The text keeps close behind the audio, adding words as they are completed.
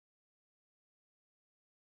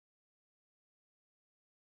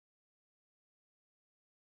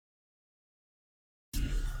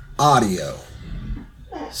Audio.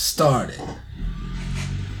 Started.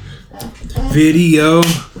 Video.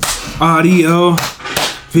 Audio.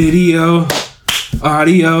 Video.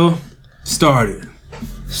 Audio. Started.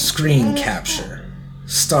 Screen capture.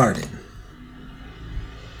 Started.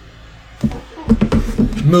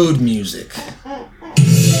 Mood music.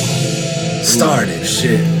 Started.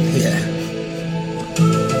 Shit. Yeah.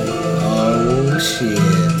 Oh, shit.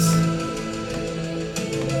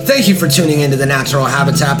 Thank you for tuning into the Natural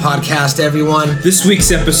Habitat Podcast, everyone. This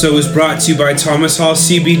week's episode was brought to you by Thomas Hall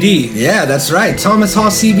CBD. Yeah, that's right. Thomas Hall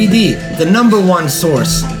CBD, the #1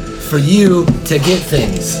 source for you to get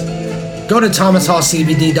things. Go to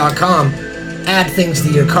thomashallcbd.com, add things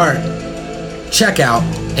to your cart, check out,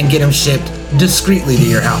 and get them shipped discreetly to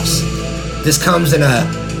your house. This comes in a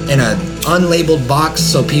unlabeled box,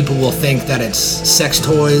 so people will think that it's sex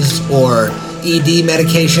toys or ED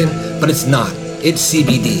medication, but it's not. It's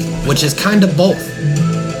CBD, which is kind of both.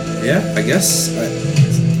 Yeah, I guess.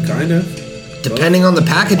 Kind of. Depending on the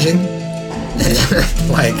packaging.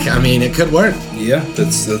 It could work. Yeah,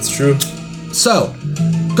 that's true. So,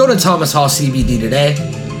 go to Thomas Hall CBD today.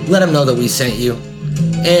 Let them know that we sent you.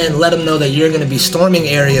 And let them know that you're going to be storming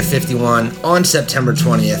Area 51 on September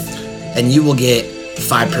 20th. And you will get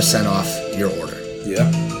 5% off your order. Yeah.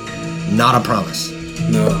 Not a promise.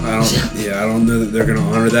 No, I don't. Yeah, I don't know that they're going to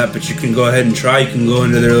honor that, but you can go ahead and try. You can go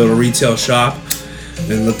into their little retail shop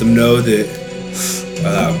and let them know that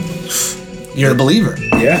you're a believer.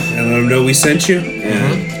 Yeah, and let them know we sent you.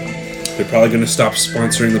 And they're probably going to stop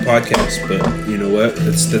sponsoring the podcast, but you know what?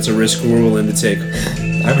 That's a risk we're willing to take.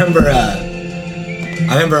 I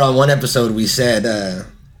remember on one episode we said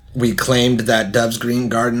we claimed that Dove's Green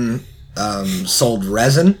Garden sold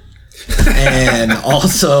resin. and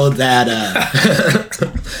also that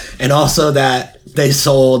they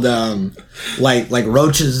sold like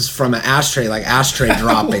roaches from an ashtray, like ashtray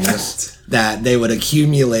droppings that they would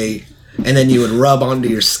accumulate and then you would rub onto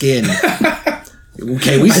your skin.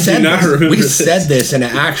 Okay, we said this in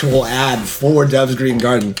an actual ad for Dove's Green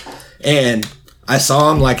Garden, and I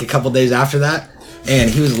saw him like a couple days after that, and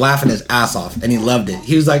he was laughing his ass off, and he loved it.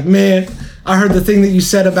 He was like, "Man, I heard the thing that you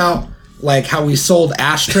said about like how we sold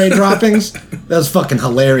ashtray droppings. That was fucking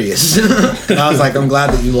hilarious." And I was like, I'm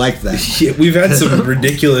glad that you liked that. Yeah, we've had some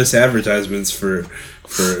ridiculous advertisements for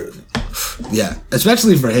yeah,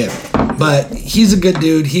 especially for him. But he's a good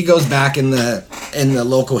dude. He goes back in the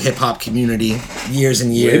local hip hop community years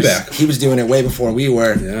and years. Way back. He was doing it way before we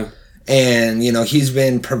were. Yeah. And, he's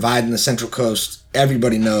been providing the Central Coast.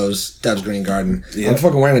 Everybody knows Dove's Green Garden. Yeah. I'm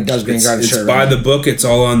fucking wearing a Dove's Green Garden shirt. It's by the book. It's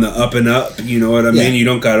all on the up and up. You know what I mean? You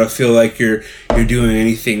don't gotta feel like you're doing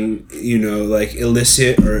anything, like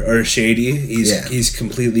illicit or shady. He's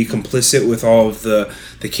completely complicit with all of the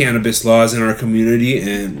cannabis laws in our community,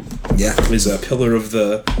 and is a pillar of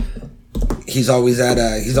the. He's always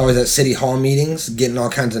at city hall meetings, getting all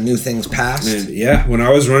kinds of new things passed. And when I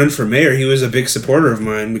was running for mayor, he was a big supporter of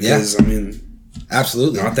mine because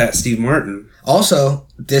absolutely not that Steve Martin. Also,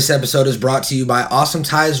 this episode is brought to you by Awesome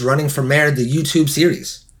Ties Running for Mayor, the YouTube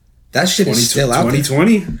series. That shit is still out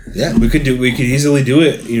 2020. There. Yeah. We could easily do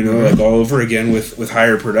it, like all over again with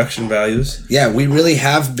higher production values. Yeah, we really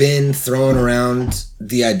have been throwing around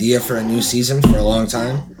the idea for a new season for a long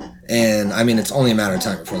time. And it's only a matter of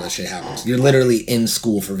time before that shit happens. You're literally in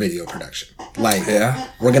school for video production. We're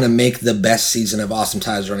going to make the best season of Awesome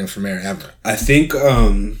Ties Running for Mayor ever. I think,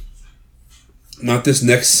 not this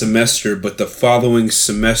next semester, but the following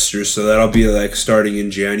semester. So that'll be starting in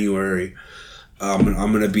January. I'm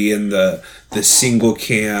going to be in the single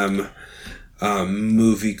cam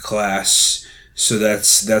movie class. So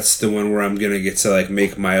that's the one where I'm going to get to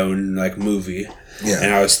make my own movie. Yeah.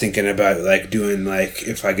 And I was thinking about doing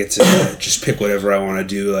if I get to just pick whatever I want to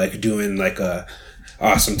do, doing a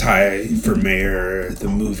Awesome Tie for Mayor, the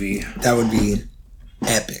movie. That would be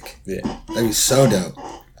epic. Yeah. That'd be so dope.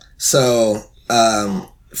 So,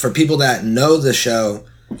 for people that know the show,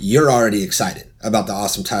 you're already excited about the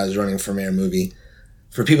Awesome Ties Running for Mayor movie.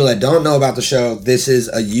 For people that don't know about the show, this is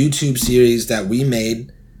a YouTube series that we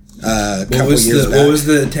made a couple years back. What was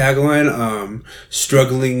the tagline?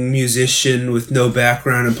 Struggling musician with no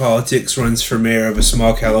background in politics runs for mayor of a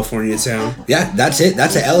small California town. Yeah, that's it.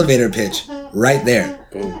 That's an elevator pitch right there.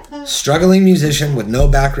 Boom. Struggling musician with no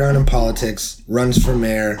background in politics runs for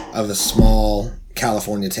mayor of a small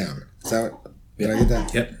California town. Did I get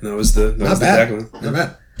that? Yep, that was the tagline. Not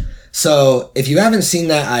bad. So, if you haven't seen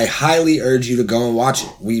that, I highly urge you to go and watch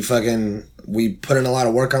it. We put in a lot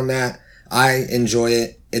of work on that. I enjoy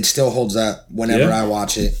it. It still holds up whenever I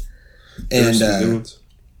watch it. And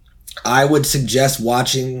I would suggest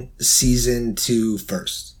watching season 2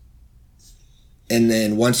 first. And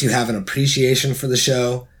then once you have an appreciation for the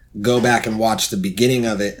show, go back and watch the beginning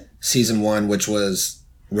of it, season 1, which was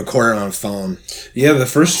recorded on a phone. Yeah, the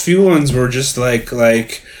first few ones were just like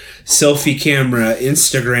selfie camera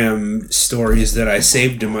Instagram stories that I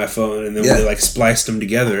saved in my phone, and then we like spliced them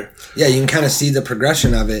together. Yeah, you can kind of see the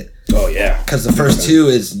progression of it. Oh yeah, because the first 2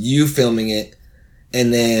 is you filming it,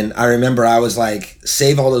 and then I remember I was like,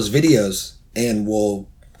 save all those videos, and we'll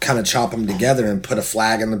kind of chop them together and put a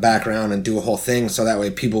flag in the background and do a whole thing, so that way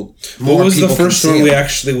people. What was the first one we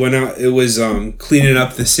actually went out? It was cleaning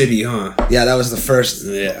up the city, huh? Yeah, that was the first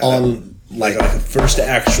like a first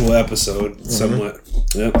actual episode, somewhat.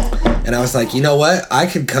 Yep. And I was like, you know what? I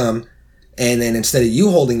could come, and then instead of you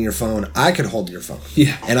holding your phone, I could hold your phone.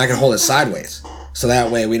 Yeah. And I could hold it sideways, so that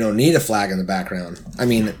way we don't need a flag in the background. I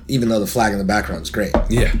mean, even though the flag in the background is great.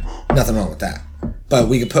 Yeah. Nothing wrong with that. But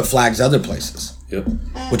we could put flags other places. Yep.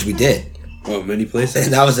 Which we did. Oh, many places.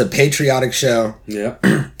 And that was a patriotic show. Yeah.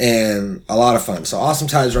 And a lot of fun. So Awesome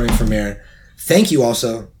Times Running for Mayor. Thank you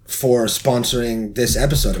also for sponsoring this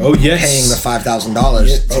episode. Oh, yes. Paying the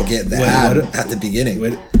 $5,000 to get the ad at the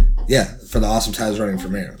beginning. Yeah, for the Awesome Times Running for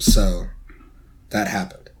Mayor. So that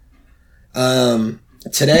happened.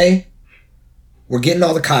 Today, we're getting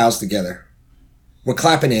all the Kyles together. We're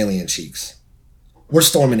clapping alien cheeks. We're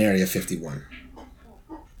storming Area 51.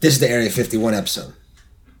 This is the Area 51 episode.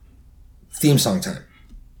 Theme song time.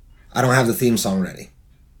 I don't have the theme song ready,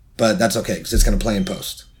 but that's okay because it's going to play in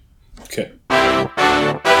post. Okay.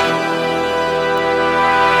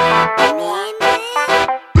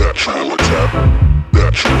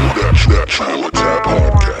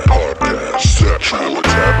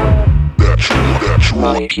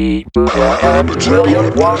 Mikey Buddha and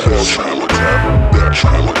William Waffles.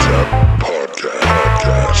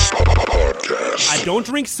 I don't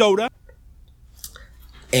drink soda.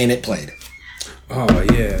 And it played. Oh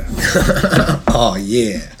yeah. Oh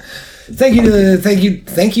yeah. Thank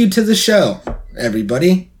you to the show,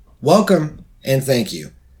 everybody. Welcome and thank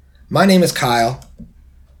you. My name is Kyle.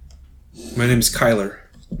 My name is Kyler.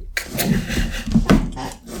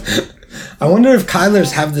 I wonder if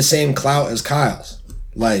Kylers have the same clout as Kyles,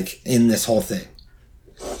 like in this whole thing.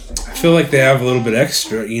 I feel like they have a little bit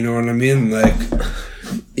extra. You know what I mean? Like,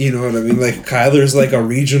 you know what I mean? Like Kyler's like a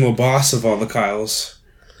regional boss of all the Kyles.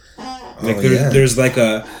 Like there's like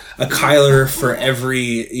a Kyler for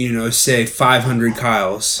every, say 500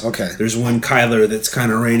 Kyles. Okay. There's one Kyler that's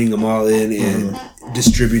kind of reining them all in and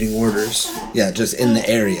distributing orders. Yeah, just in the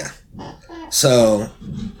area. So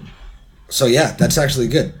yeah, that's actually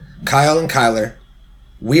good. Kyle and Kyler,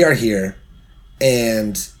 we are here,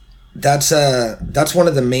 and that's one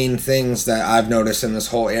of the main things that I've noticed in this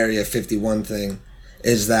whole Area 51 thing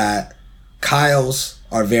is that Kyles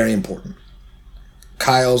are very important.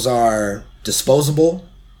 Kyles are disposable.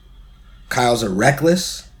 Kyles are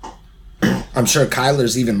reckless. I'm sure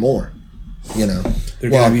Kyler's even more, They're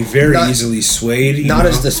going to be very easily swayed. Not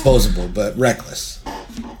as disposable, but reckless.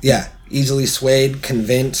 Yeah, easily swayed,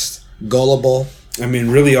 convinced, gullible. I mean,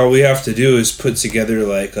 really all we have to do is put together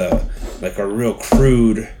like a real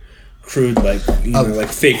crude like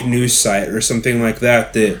fake news site or something like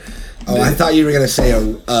that. I thought you were going to say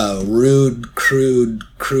a rude, crude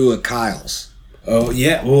crew of Kyles. Oh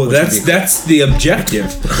yeah, well that's the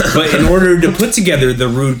objective. But in order to put together the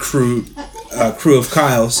rude crew of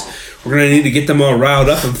Kyles, we're gonna need to get them all riled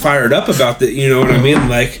up and fired up about that. You know what I mean?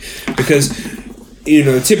 Like, because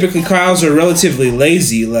typically Kyles are relatively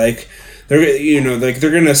lazy. Like they're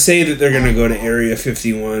gonna say that they're gonna go to Area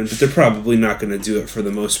 51, but they're probably not gonna do it for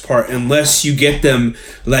the most part, unless you get them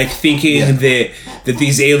like thinking that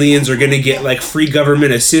these aliens are gonna get like free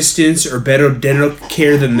government assistance or better dental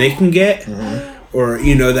care than they can get. Or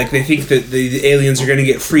like they think that the aliens are going to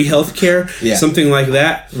get free health care, something like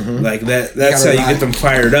that. Like that's how you get them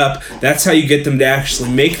fired up. That's how you get them to actually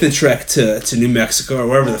make the trek to New Mexico or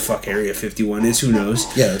wherever the fuck Area 51 is. Who knows?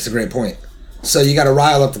 Yeah, that's a great point. So you got to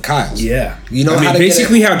rile up the Kyles. Yeah, how to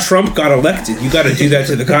basically how Trump got elected. You got to do that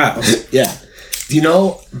to the Kyles. Yeah. Do you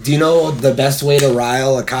know the best way to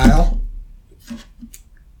rile a Kyle?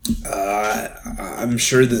 I'm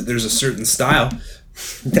sure that there's a certain style.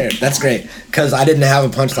 There, that's great. Because I didn't have a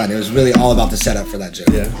punchline. It was really all about the setup for that joke.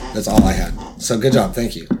 Yeah. That's all I had. So good job.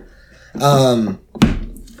 Thank you.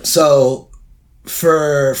 So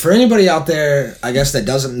for anybody out there, I guess, that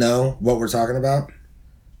doesn't know what we're talking about,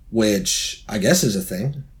 which I guess is a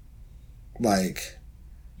thing, like,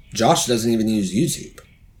 Josh doesn't even use YouTube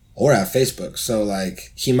or have Facebook. So,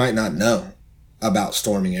 like, he might not know about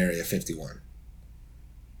storming Area 51.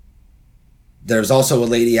 There's also a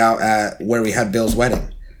lady out at where we had Bill's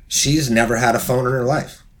wedding. She's never had a phone in her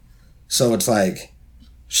life. So it's like,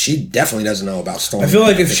 she definitely doesn't know about storming. I feel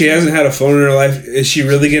like if she hasn't had a phone in her life, is she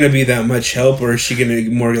really going to be that much help, or is she going to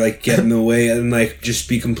more like get in the way and like just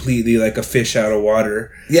be completely like a fish out of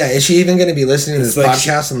water? Yeah, is she even going to be listening to this like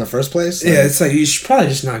podcast in the first place? Like, yeah, it's like you should probably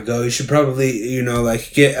just not go. You should probably,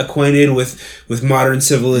 like get acquainted with modern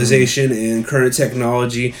civilization and current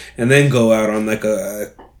technology, and then go out on like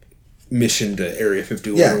a mission to Area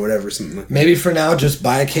 51 or whatever, something like that. Maybe for now, just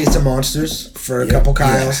buy a case of Monsters for a couple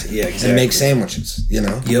Kyles. Yeah, exactly. And make sandwiches,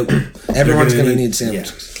 Yep. Everyone's Everyone's going to need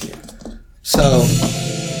sandwiches. Yeah. So,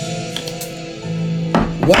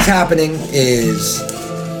 what's happening is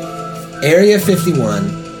Area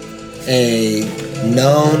 51, a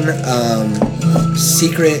known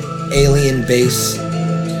secret alien base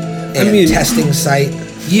and testing site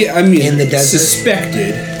in the desert.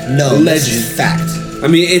 Suspected. No, alleged. this is fact. I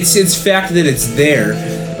mean, it's fact that it's there.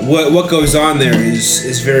 What goes on there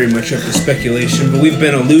is very much up to speculation, but we've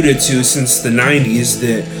been alluded to since the 90s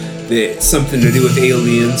that it's something to do with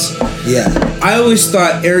aliens. Yeah. I always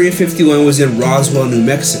thought Area 51 was in Roswell, New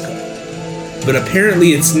Mexico, but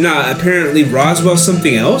apparently it's not. Apparently Roswell's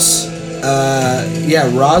something else? Yeah,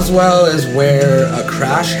 Roswell is where a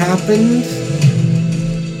crash happened.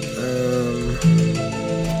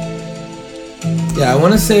 Yeah, I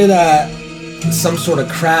want to say that some sort of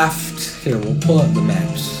craft. Here, we'll pull up the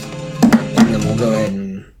maps, and then we'll go ahead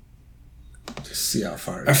and see how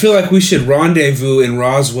far. I feel like we should rendezvous in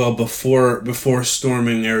Roswell before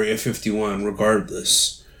storming Area 51,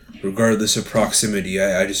 regardless of proximity.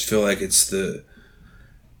 I just feel like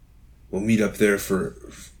we'll meet up there for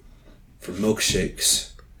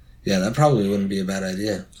milkshakes. Yeah, that probably wouldn't be a bad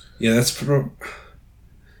idea. Yeah, that's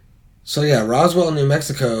So yeah, Roswell, New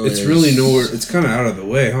Mexico. It's really nowhere. It's kind of out of the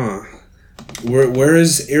way, huh? Where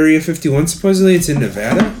is Area 51 supposedly? It's in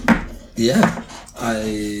Nevada? Yeah.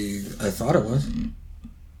 I thought it was.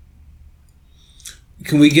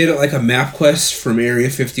 Can we get like a map quest from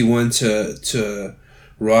Area 51 to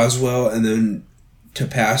Roswell and then to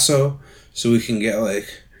Paso, so we can get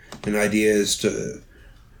like an idea as to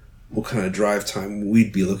what kind of drive time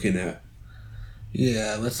we'd be looking at?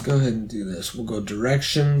 Yeah, let's go ahead and do this. We'll go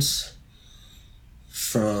directions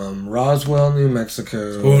from Roswell, New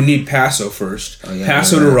Mexico. Well, we need Paso first. Oh, yeah,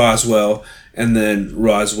 Paso to Roswell, and then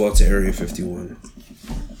Roswell to Area 51.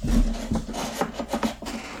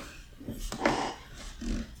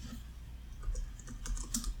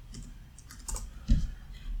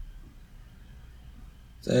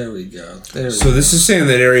 There we go. So this is saying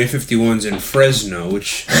that Area 51's in Fresno,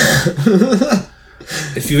 which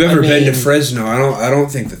if you've ever been to Fresno, I don't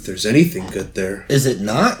think that there's anything good there. Is it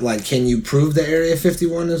not? Like, can you prove that Area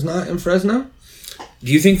 51 is not in Fresno?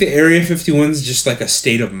 Do you think the Area 51's just like a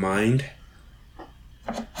state of mind?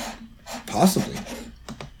 Possibly.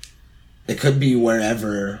 It could be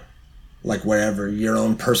wherever your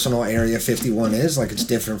own personal Area 51 is. Like, it's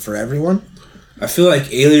different for everyone. I feel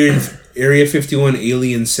like Area 51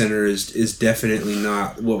 Alien Center is definitely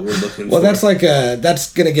not what we're looking for. Well, that's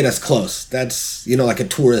that's gonna get us close. That's, like a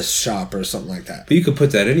tourist shop or something like that. But you could put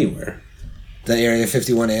that anywhere. The Area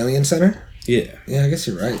 51 Alien Center? Yeah. Yeah, I guess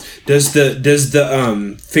you're right. Does the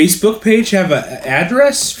Facebook page have an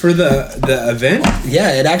address for the event?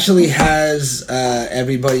 Yeah, it actually has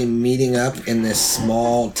everybody meeting up in this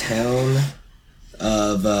small town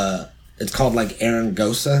of it's called like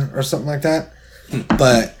Arangosa or something like that.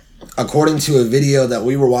 But according to a video that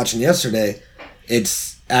we were watching yesterday,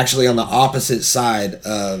 it's actually on the opposite side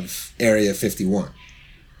of Area 51.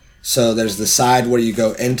 So there's the side where you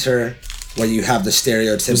go enter, where you have the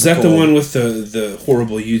stereotypical... Was that the one with the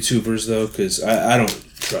horrible YouTubers, though? Because I don't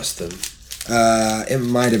trust them. It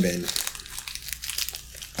might have been.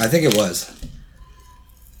 I think it was.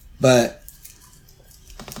 But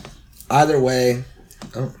either way...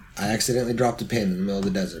 Oh, I accidentally dropped a pin in the middle of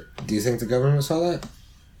the desert. Do you think the government saw that?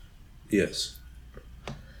 Yes.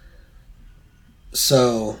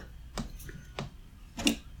 So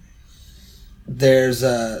there's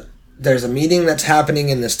a meeting that's happening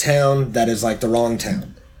in this town that is like the wrong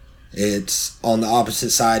town. It's on the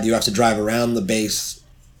opposite side. You have to drive around the base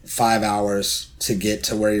 5 hours to get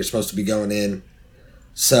to where you're supposed to be going in.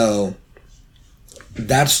 So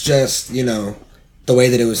that's just, the way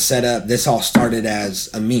that it was set up. This all started as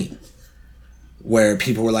a meme where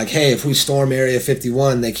people were like, hey, if we storm Area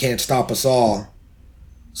 51, they can't stop us all.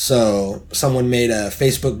 So someone made a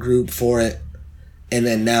Facebook group for it, and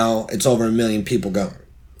then now it's over 1 million people going.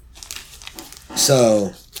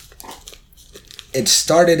 So it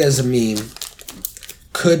started as a meme,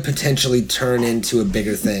 could potentially turn into a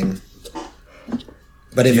bigger thing.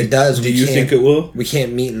 But if it does, do you think it will? We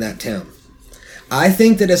can't meet in that town. I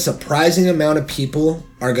think that a surprising amount of people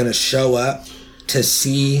are going to show up to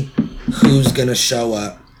see who's gonna show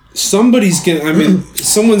up. Someone's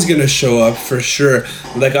gonna show up for sure.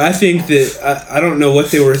 Like, I think that, I don't know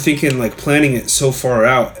what they were thinking, like, planning it so far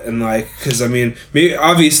out. And, like, because, I mean, maybe,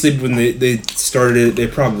 obviously, when they started it, they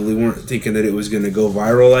probably weren't thinking that it was gonna go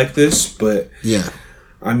viral like this. But, Yeah.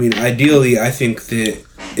 I mean, ideally, I think that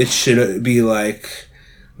it should be, like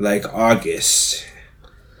August.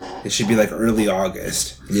 It should be, like, early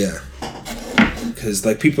August. Yeah. Because,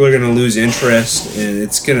 like, people are gonna lose interest, and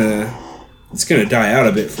it's gonna die out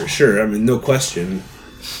a bit for sure. I mean, no question.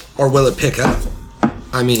 Or will it pick up?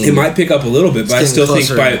 I mean, It might pick up a little bit, but I still think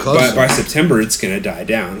getting closer and by September it's gonna die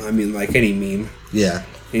down. I mean, like any meme. yeah.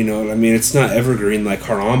 You know what I mean? It's not evergreen like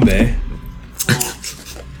Harambe.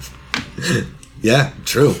 Yeah,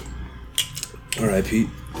 true. All right, Pete.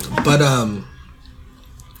 But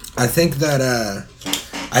I think that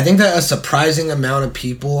a surprising amount of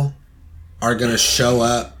people are gonna show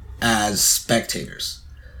up as spectators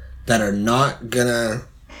that are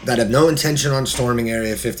that have no intention on storming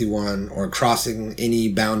Area 51 or crossing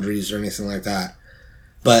any boundaries or anything like that.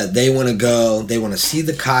 But they want to go. They want to see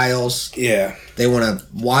the Kyles. Yeah. They want to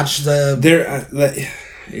watch the.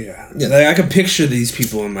 Yeah. Like, I can picture these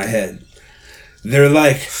people in my head. They're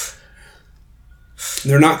like,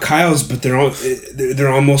 they're not Kyle's, but they're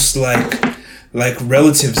almost like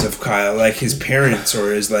relatives of Kyle, like his parents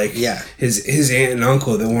or his his aunt and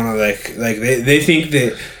uncle that want to like they think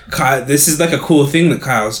that Kyle, this is like a cool thing that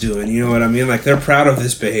Kyle's doing. You know what I mean? Like, they're proud of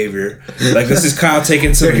this behavior. Like, this is Kyle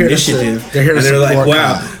taking some initiative. They're like,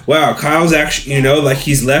 Kyle. wow, Kyle's actually, you know, like,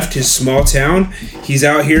 he's left his small town. He's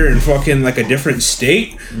out here in fucking like a different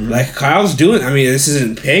state. Mm-hmm. Like, Kyle's doing. I mean, this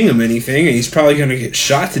isn't paying him anything, and he's probably gonna get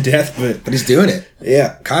shot to death. But he's doing it.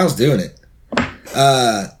 Yeah, Kyle's doing it.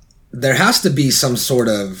 There has to be some sort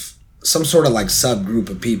of like subgroup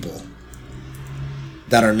of people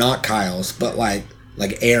that are not Kyle's, but like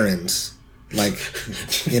Aaron's, like,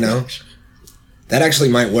 you know, that actually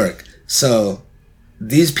might work. So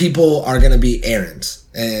these people are going to be Aaron's,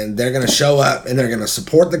 and they're going to show up and they're going to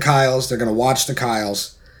support the Kyles. They're going to watch the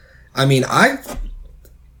Kyles. I mean, I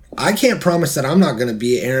can't promise that I'm not going to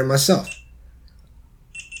be Aaron myself.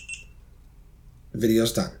 The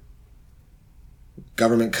video's done.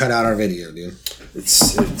 Government cut out our video, dude.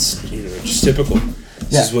 It's you know, just typical.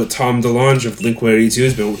 This is what Tom DeLonge of Blink-182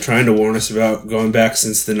 has been trying to warn us about going back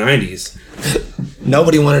since the 90s.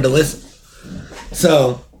 Nobody wanted to listen.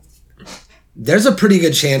 So there's a pretty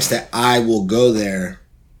good chance that I will go there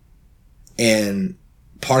and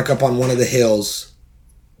park up on one of the hills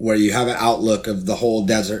where you have an outlook of the whole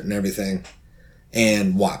desert and everything,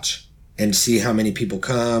 and watch and see how many people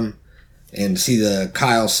come, and see the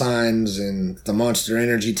Kyle signs and the Monster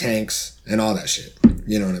Energy tanks and all that shit.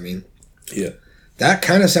 You know what I mean? Yeah. That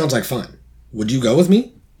kind of sounds like fun. Would you go with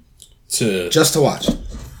me? Just to watch.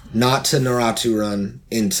 Not to Naruto run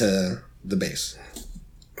into the base.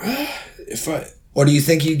 Or do you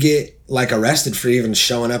think you'd get, like, arrested for even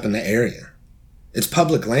showing up in the area? It's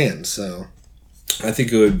public land, so... I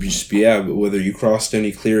think it would just be, but whether you crossed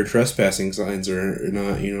any clear trespassing signs or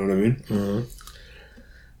not, you know what I mean? Mm-hmm.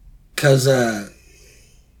 Because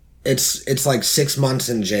it's like 6 months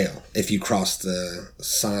in jail if you cross the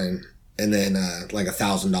sign, and then like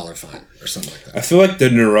 $1,000 fine or something like that. I feel like the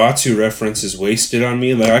Naruto reference is wasted on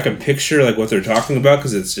me. Like, I can picture like what they're talking about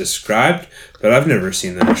because it's described, but I've never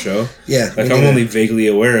seen that show. Yeah, like, I'm only vaguely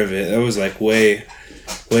aware of it. That was like way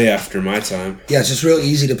after my time. Yeah, it's just real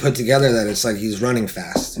easy to put together that it's like he's running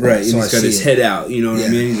fast. Right, so and he's got his head out, you know what I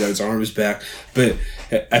mean? He's got his arms back. But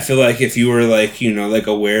I feel like if you were like, you know, like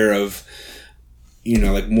aware of, you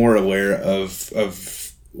know, like more aware of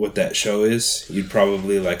what that show is, you'd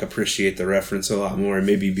probably like appreciate the reference a lot more and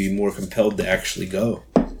maybe be more compelled to actually go.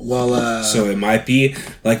 Well, so it might be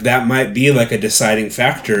like that might be like a deciding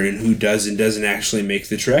factor in who does and doesn't actually make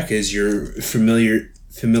the trek, is your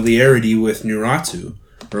familiarity with Naruto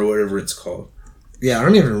or whatever it's called. Yeah, I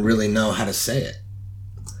don't even really know how to say it,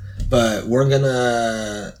 but we're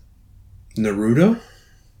gonna Naruto.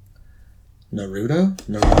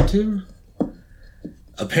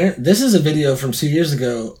 Apparently, this is a video from 2 years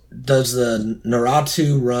ago. Does the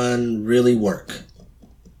Naruto run really work?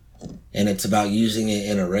 And it's about using it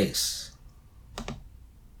in a race.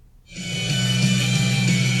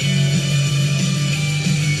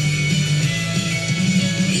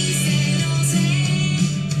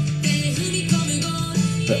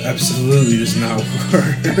 That absolutely does not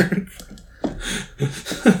work.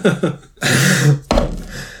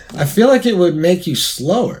 I feel like it would make you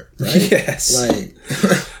slower, right? Yes. Like,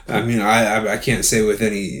 I mean, I can't say with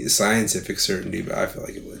any scientific certainty, but I feel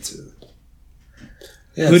like it would too.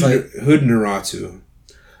 Yeah, Hood Naruto.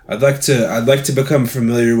 I'd like to become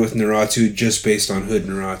familiar with Naruto just based on Hood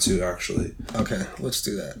Naruto, actually. Okay, let's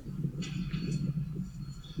do that.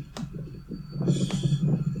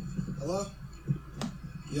 Hello?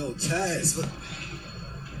 Yo, Taz,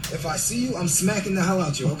 if I see you, I'm smacking the hell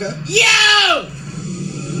out you, okay? Yo!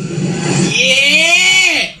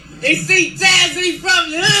 Yeah! They see Taz, he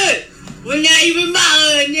from the hood. Well, not even my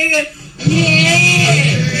hood, nigga.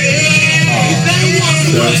 Yeah!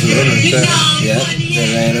 Yep,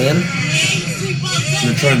 they ran in.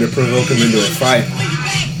 They're trying to provoke him into a fight.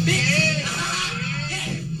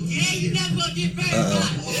 He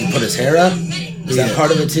put his hair up? Is that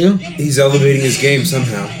part of it too? He's elevating his game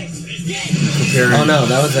somehow. Preparing. Oh no,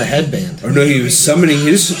 that was a headband. Or no, he was summoning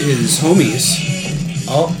his homies.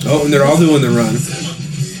 Oh, and they're all doing the run.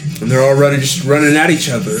 And they're all just running at each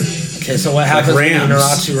other. okay, so what happens Like when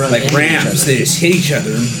rams. Naruto runs Like into each rams. other? They just hit each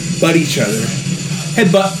other and butt each other.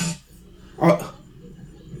 Headbutt. Oh.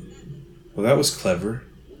 Well, that was clever.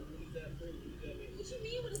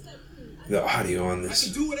 The audio on this.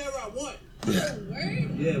 Do whatever I want. Yeah.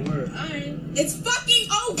 Yeah, word. It's fucking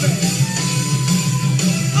over.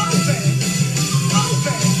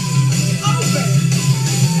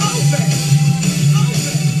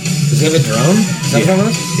 Does he have a drone? Is that what it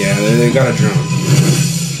was? Yeah, they got a drone.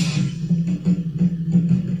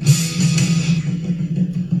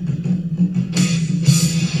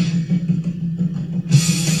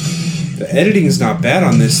 The editing is not bad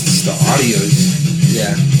on this. It's the audio is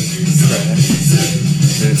Yeah. trash.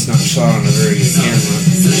 And it's not shot on a very good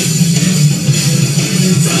camera.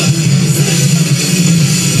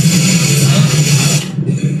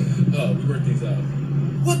 Oh, we worked these out.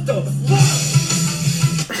 What the fuck?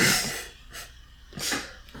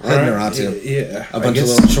 Hood Naruto. Yeah. A bunch of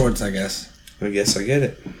little shorts, I guess. I guess I get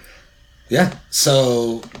it. Yeah.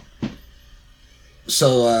 So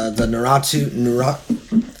the Naruto.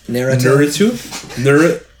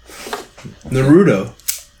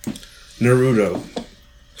 Naruto.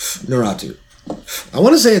 I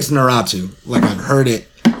want to say it's Naruto. Like I've heard it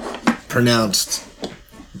pronounced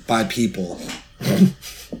by people,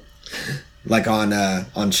 like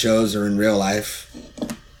on shows or in real life.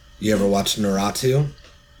 You ever watch Naruto?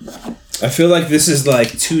 I feel like this is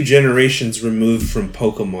like 2 generations removed from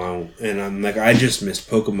Pokemon, and I'm like, I just missed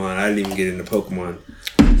Pokemon. I didn't even get into Pokemon.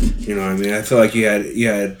 You know what I mean? I feel like you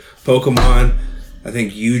had Pokemon, I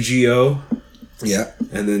think Yu-Gi-Oh, Yeah.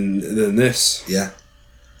 and then this. Yeah.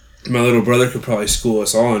 My little brother could probably school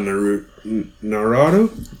us all in Naruto.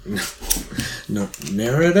 No,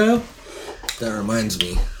 Naruto? That reminds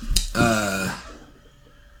me. I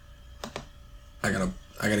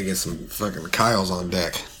gotta get some fucking Kyles on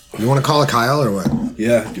deck. You want to call a Kyle or what?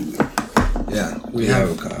 Yeah, dude. Yeah, we Yeah,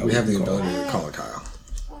 have a Kyle. we have the We'll call ability to call a Kyle.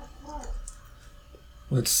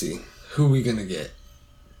 Let's see. Who we gonna get?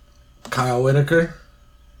 Kyle Whitaker?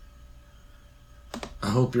 I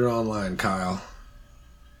hope you're online, Kyle.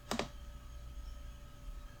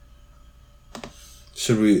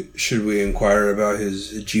 Should we inquire about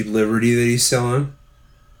his Jeep Liberty that he's selling?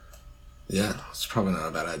 Yeah, it's probably not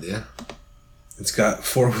a bad idea. It's got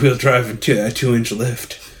 4-wheel drive and a 2-inch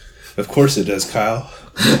lift. Of course it does, Kyle.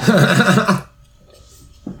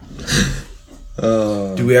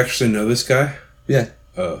 Do we actually know this guy? Yeah.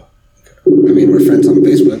 Oh. I mean, we're friends on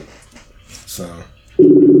Facebook. So.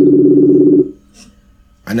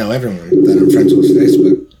 I know everyone that I'm friends with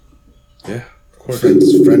Facebook. Yeah, of course. Friends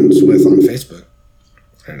with on Facebook.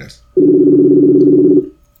 There it is.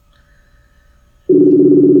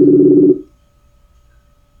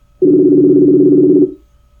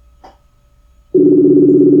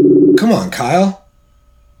 Come on, Kyle.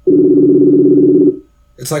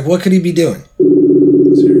 It's like, what could he be doing?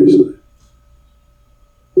 Seriously.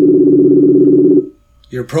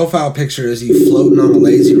 Your profile picture is you floating on a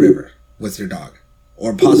lazy river with your dog.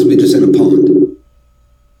 Or possibly just in a pond.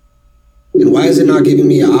 And why is it not giving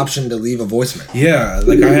me an option to leave a voicemail? Yeah,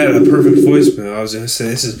 like I had a perfect voicemail. I was going to say,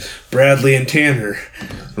 this is Bradley and Tanner.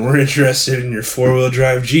 And we're interested in your 4-wheel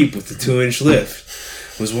drive Jeep with the 2-inch lift.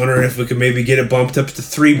 Was wondering if we could maybe get it bumped up to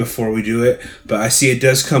 3 before we do it. But I see it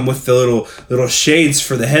does come with the little shades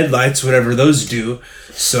for the headlights, whatever those do.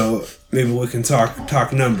 So maybe we can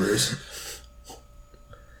talk numbers.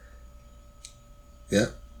 Yep.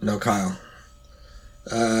 No Kyle.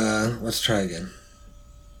 Let's try again.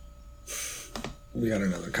 We got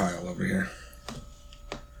another Kyle over here.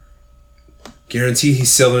 Guarantee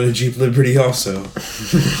he's selling a Jeep Liberty also.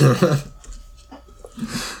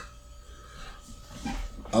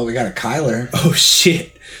 Oh, we got a Kyler. Oh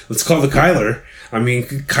shit. Let's call the Kyler. I mean,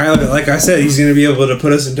 Kyler, like I said, he's going to be able to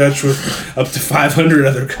put us in touch with up to 500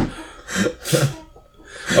 other...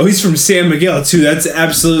 Oh, he's from San Miguel too. That's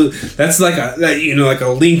absolute. That's like a like a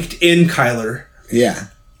LinkedIn Kyler. Yeah,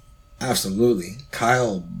 absolutely.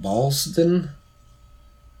 Kyle Ballston.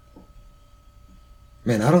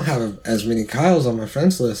 Man, I don't have as many Kyles on my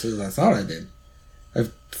friends list as I thought I did. I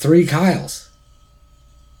have 3 Kyles.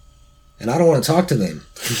 And I don't want to talk to them.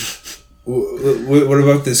 What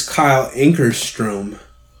about this Kyle Ankerstrom?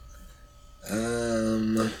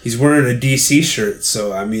 He's wearing a DC shirt,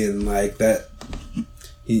 so I mean, like that.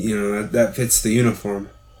 That fits the uniform.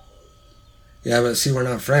 Yeah, but see, we're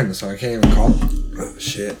not friends, so I can't even call him. Oh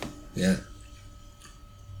shit. Yeah.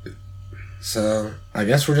 So I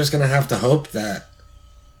guess we're just gonna have to hope that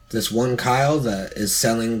this one Kyle that is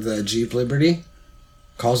selling the Jeep Liberty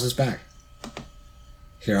calls us back.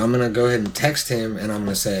 Here, I'm gonna go ahead and text him, and I'm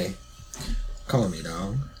gonna say, "Call me,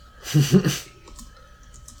 dog."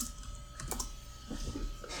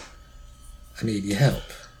 I need your help.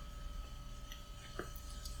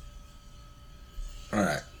 All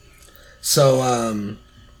right. So,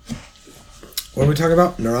 what are we talking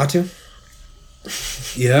about? Naratu?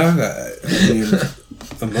 Yeah, I mean,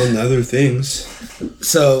 among other things.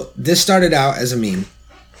 So this started out as a meme.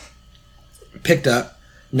 Picked up.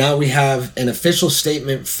 Now we have an official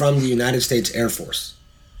statement from the United States Air Force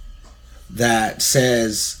that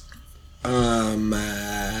says,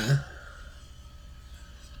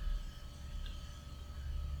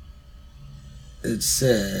 it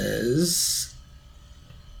says,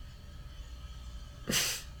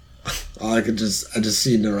 I just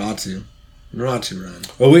see Naratu run.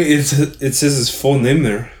 Oh wait, it says his full name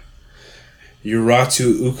there.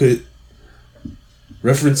 Uratu Uka,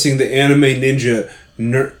 referencing the anime ninja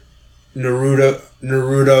Naruto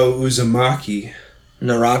Uzumaki.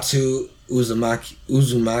 Naratu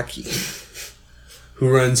Uzumaki. Who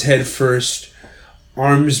runs headfirst,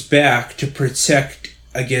 arms back to protect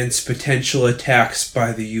against potential attacks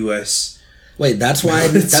by the U.S. Wait, that's why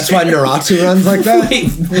Naratu runs like that?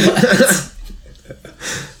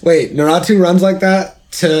 Wait, Naratu runs like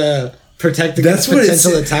that to protect against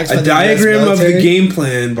potential attacks by the US diagram of military? the game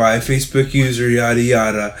plan by Facebook user yada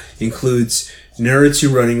yada includes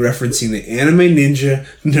Naruto running, referencing the anime ninja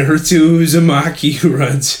Naruto Uzumaki, who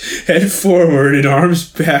runs head forward and arms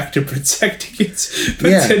back to protect against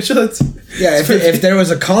potential attacks. Yeah, if there was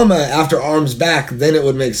a comma after arms back, then it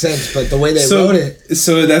would make sense. But the way they wrote it,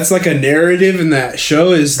 so that's like a narrative in that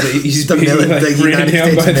show is that he's the being the United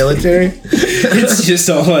States military. It's just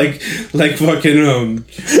all like fucking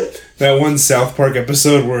that one South Park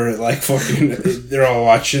episode where like fucking they're all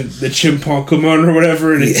watching the Chimpankumon or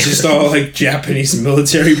whatever, and it's just all like Japanese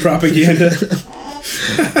military propaganda.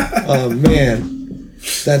 Oh man,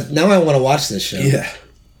 that now I want to watch this show. Yeah.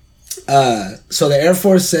 So the Air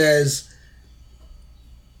Force says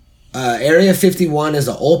Area 51 is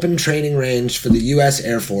an open training range for the U.S.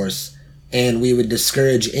 Air Force, and we would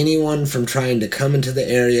discourage anyone from trying to come into the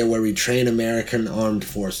area where we train American armed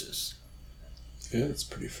forces. Yeah, that's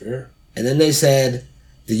pretty fair. And then they said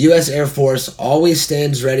the U.S. Air Force always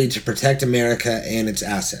stands ready to protect America and its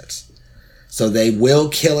assets. So they will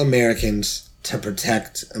kill Americans to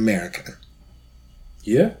protect America.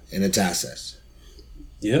 Yeah. And its assets.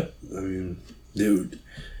 Yep. I mean, dude,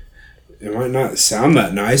 it might not sound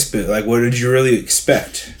that nice, but like, what did you really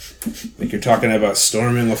expect? Like, you're talking about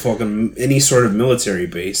storming a fucking any sort of military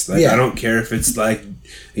base. Like, Yeah. I don't care if it's like,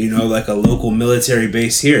 like a local military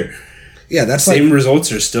base here. Yeah, that's Same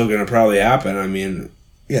results are still going to probably happen. I mean,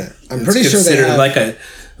 yeah, I'm it's pretty sure they considered have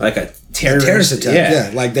like a terrorist attack.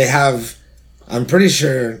 Yeah, like they have. I'm pretty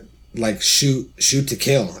sure like shoot to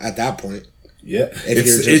kill at that point. Yeah, If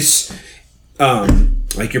it's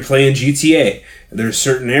like you're playing GTA. There's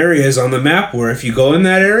certain areas on the map where if you go in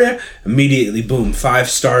that area, immediately boom, 5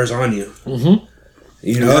 stars on you. Mm-hmm.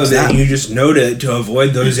 Then you just know to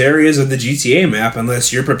avoid those areas of the GTA map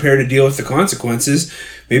unless you're prepared to deal with the consequences.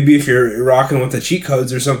 Maybe if you're rocking with the cheat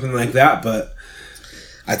codes or something like that, but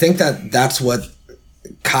I think that's what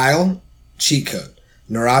Kyle, cheat code.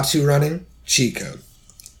 Naratu running, cheat code.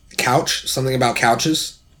 Couch, something about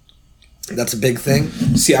couches. That's a big thing.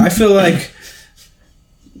 See, I feel like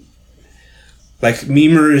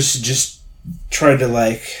memers just tried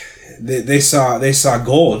to they saw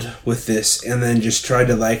gold with this and then just tried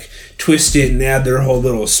to twist it and add their whole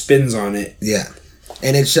little spins on it. Yeah.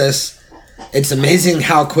 And it's amazing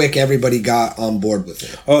how quick everybody got on board with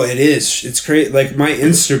it. Oh, it is. It's great. Like my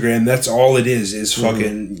Instagram, that's all it is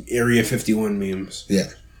fucking Area 51 memes. Yeah.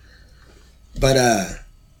 But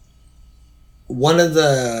one of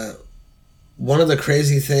the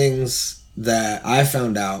crazy things that I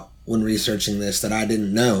found out when researching this that I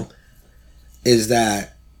didn't know is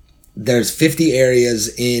that there's 50 areas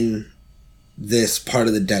in this part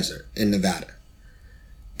of the desert in Nevada.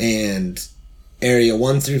 And area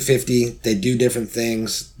 1 through 50, they do different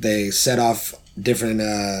things. They set off different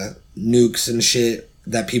nukes and shit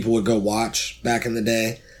that people would go watch back in the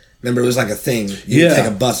day. Remember, it was like a thing. You'd take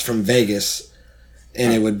a bus from Vegas,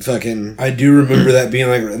 and it would fucking... I do remember that being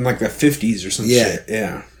like in like the 50s or some shit.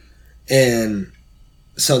 Yeah. And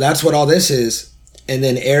so that's what all this is. And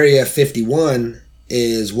then Area 51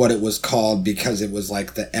 is what it was called because it was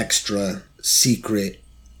like the extra secret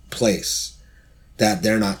place that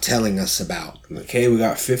they're not telling us about. Like, hey, we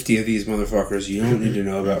got 50 of these motherfuckers. You don't need to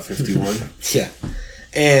know about 51. Yeah.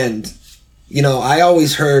 And, you know, I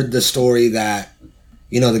always heard the story that,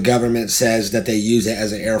 you know, the government says that they use it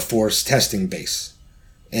as an Air Force testing base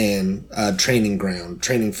and a training ground,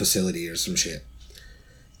 training facility or some shit.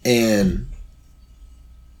 And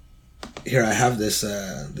here I have this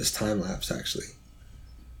this time lapse actually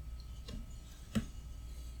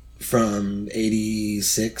from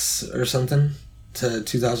 86 or something to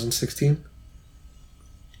 2016.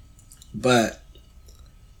 But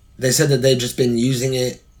they said that they've just been using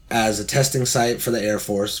it as a testing site for the Air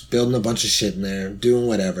Force, building a bunch of shit in there, doing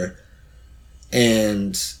whatever,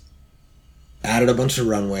 and added a bunch of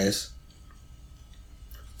runways.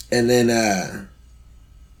 And then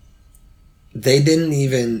they didn't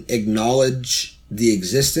even acknowledge the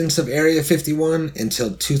existence of Area 51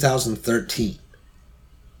 until 2013,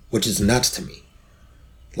 which is nuts to me.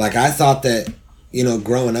 Like, I thought that, you know,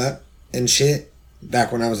 growing up and shit,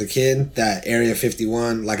 back when I was a kid, that Area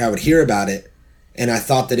 51, like, I would hear about it, and I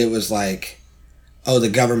thought that it was like, oh, the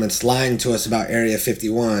government's lying to us about Area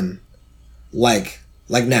 51, like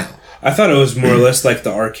now. I thought it was more or less like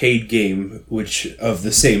the arcade game, which of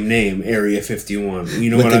the same name, Area 51. You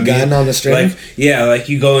know With what the I mean? gun on the string? Like, yeah, like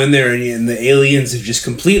you go in there and the aliens have just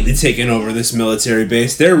completely taken over this military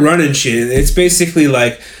base. They're running shit. It's basically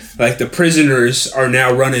like the prisoners are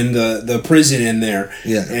now running the prison in there.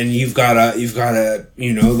 Yeah. And you've gotta,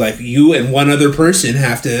 you know, like you and one other person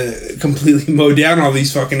have to completely mow down all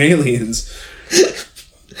these fucking aliens.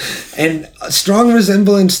 And a strong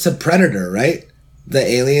resemblance to Predator, right? The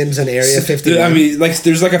aliens in Area 51. I mean, like,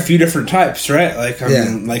 there's like a few different types, right? Like, I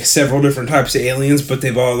mean, like several different types of aliens, but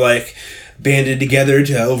they've all like banded together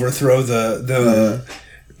to overthrow the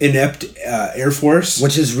inept Air Force.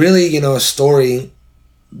 Which is really, you know, a story,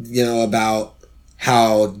 you know, about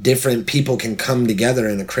how different people can come together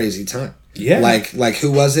in a crazy time. Yeah. Like who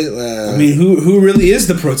was it? I mean, who really is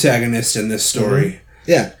the protagonist in this story?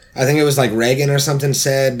 Mm-hmm. Yeah. I think it was like Reagan or something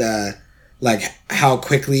said, like how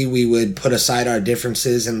quickly we would put aside our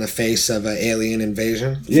differences in the face of an alien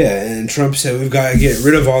invasion. Yeah, and Trump said we've got to get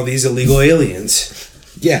rid of all these illegal aliens.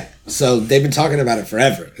 Yeah, so they've been talking about it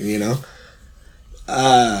forever, you know?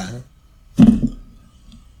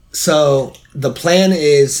 So the plan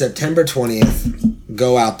is September 20th,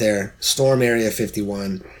 go out there, storm Area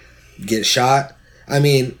 51, get shot. I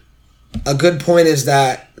mean, a good point is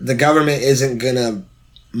that the government isn't going to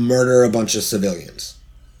murder a bunch of civilians.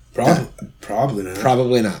 Probably not.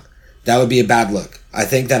 Probably not. That would be a bad look. I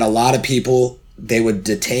think that a lot of people, they would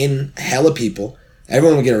detain hella people.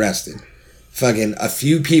 Everyone would get arrested. Fucking a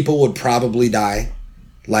few people would probably die,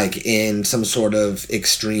 like in some sort of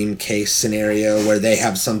extreme case scenario where they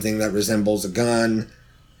have something that resembles a gun,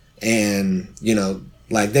 and, you know,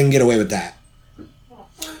 like they can get away with that.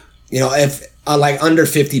 You know, if like under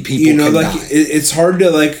 50 people, you know, can like die. It's hard to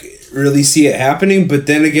like really see it happening, but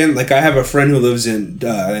then again, like I have a friend who lives in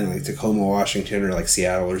I think like Tacoma, Washington, or like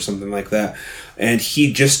Seattle or something like that, and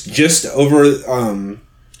he just over on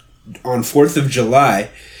 4th of July,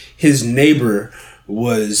 his neighbor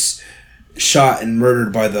was shot and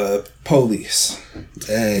murdered by the police.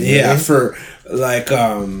 Dang, yeah, really?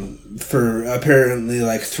 for apparently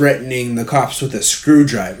like threatening the cops with a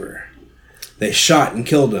screwdriver. They shot and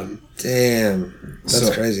killed him. Damn,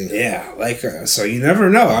 that's crazy. Yeah, like, so you never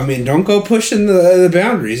know. I mean, don't go pushing the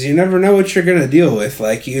boundaries. You never know what you're going to deal with.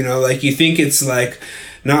 Like, you know, like you think it's like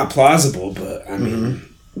not plausible, but I mean.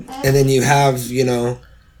 And then you have, you know,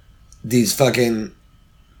 these guards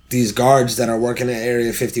that are working at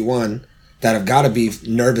Area 51 that have got to be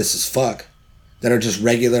nervous as fuck. That are just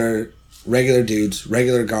regular dudes,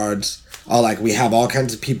 regular guards. All like, we have all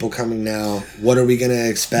kinds of people coming now. What are we going to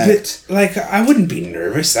expect? But, like, I wouldn't be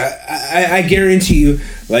nervous. I guarantee you,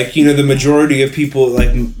 like, you know, the majority of people,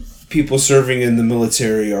 like, people serving in the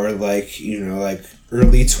military are, like, you know, like,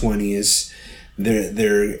 early 20s.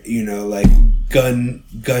 They're you know, like, gun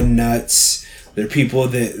nuts. They're people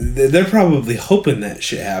that they're probably hoping that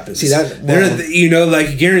shit happens. See, that- they're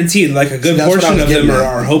like guaranteed. Like a good that's what I portion was of them getting at.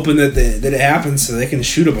 are hoping that it happens so they can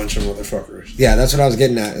shoot a bunch of motherfuckers. Yeah, that's what I was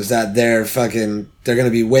getting at. Is that they're going to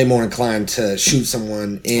be way more inclined to shoot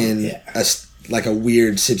someone in like a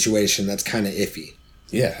weird situation that's kind of iffy.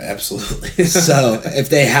 Yeah, absolutely. So if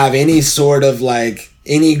they have any sort of like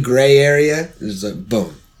any gray area, there's a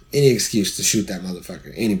boom, any excuse to shoot that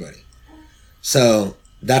motherfucker. Anybody. So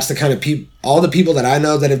that's the kind of people. All the people that I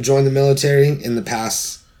know that have joined the military in the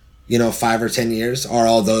past, 5 or 10 years are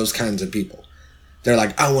all those kinds of people. They're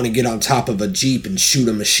like, I want to get on top of a Jeep and shoot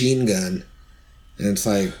a machine gun. And it's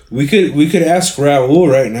like we could ask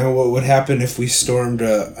Raul right now what would happen if we stormed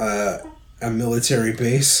a military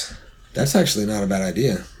base. That's actually not a bad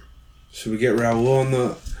idea. Should we get Raul on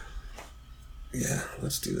the? Yeah,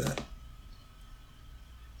 let's do that.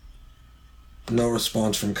 No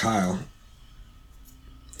response from Kyle.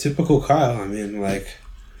 Typical Kyle. I mean, like.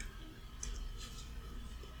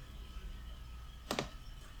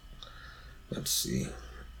 Let's see.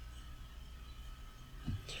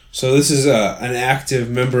 So this is an active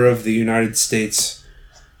member of the United States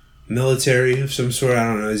military of some sort. I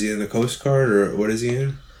don't know. Is he in the Coast Guard or what is he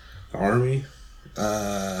in? The Army?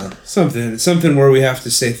 Something where we have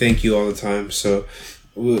to say thank you all the time. So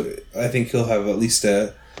I think he'll have at least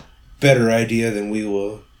a better idea than we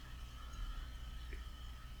will.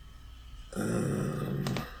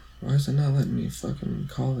 Why is it not letting me fucking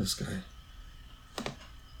call this guy?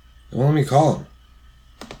 It won't let me call him.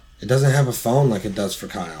 It doesn't have a phone like it does for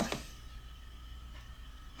Kyle.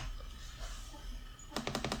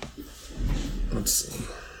 Let's see.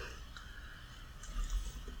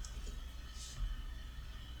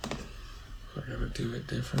 I gotta do it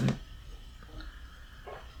different.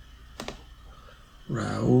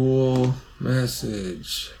 Raul,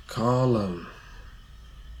 message, call him.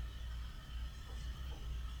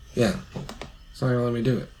 Yeah, it's not gonna let me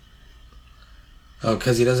do it. Oh,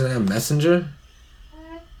 because he doesn't have Messenger?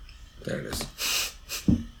 There it is.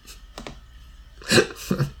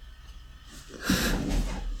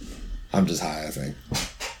 I'm just high, I think.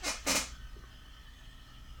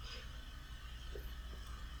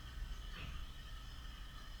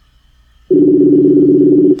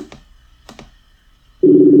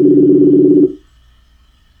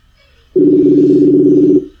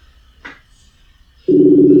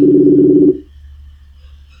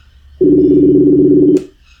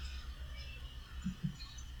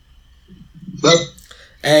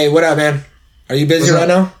 Hey, what up, man? Are you busy right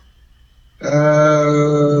now?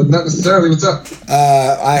 Not necessarily. What's up?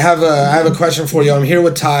 I have a question for you. I'm here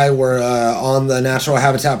with Ty. We're on the Natural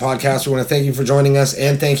Habitat podcast. We want to thank you for joining us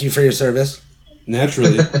and thank you for your service.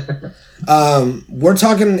 Naturally. We're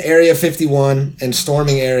talking Area 51 and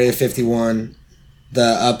storming Area 51, the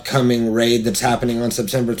upcoming raid that's happening on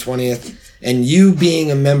September 20th. And you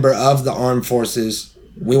being a member of the armed forces,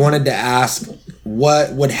 we wanted to ask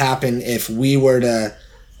what would happen if we were to,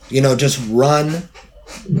 just run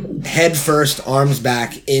head first, arms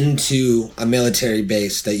back into a military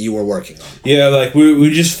base that you were working on. Yeah, like we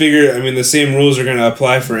just figured, I mean, the same rules are going to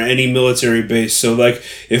apply for any military base. So like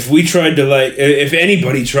if we tried to if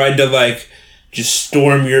anybody tried to just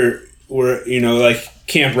storm like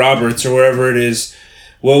Camp Roberts or wherever it is,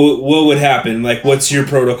 what would happen? Like, what's your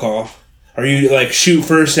protocol? Are you shoot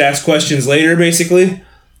first, ask questions later, basically?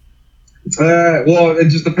 Well, it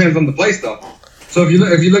just depends on the place, though. So if you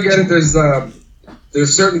look at it, there's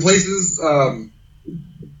certain places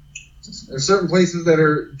that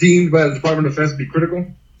are deemed by the Department of Defense to be critical.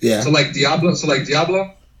 Yeah. So like Diablo.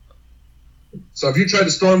 So if you try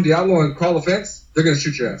to storm Diablo and crawl a fence, they're gonna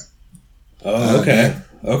shoot your ass. Oh, okay.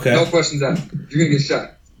 Okay. No questions asked. You're gonna get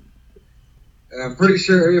shot. And I'm pretty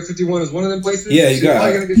sure Area 51 is one of them places. Yeah, you're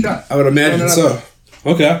probably gonna get shot. I would imagine so.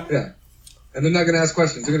 Okay. Yeah. And they're not gonna ask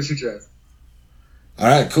questions. They're gonna shoot your ass. All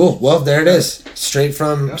right, cool. Well, there it is. Straight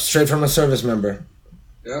from a service member.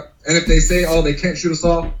 Yeah. And if they say, "Oh, they can't shoot us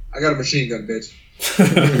all," I got a machine gun, bitch.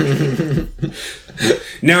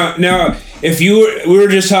 Now, if we were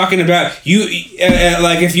just talking about you,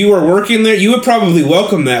 if you were working there, you would probably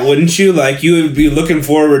welcome that, wouldn't you? Like, you would be looking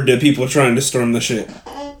forward to people trying to storm the shit.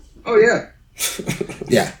 Oh yeah.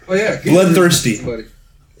 Yeah. Oh yeah. Bloodthirsty.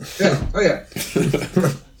 Yeah. Oh yeah.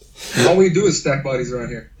 All we do is stack bodies around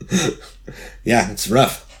here. Yeah, it's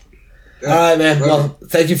rough. Yeah, all right, man. rough. Well,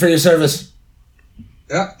 thank you for your service.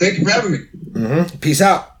 Yeah. Thank you for having me. Mm-hmm. Peace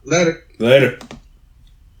out. Later.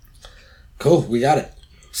 Cool. We got it.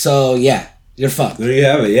 So yeah, you're fucked. There you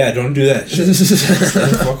have it. Yeah, don't do that shit.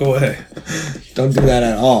 Fuck away. Don't do that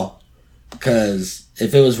at all. Because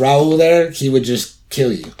if it was Raul there, he would just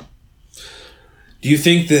kill you. Do you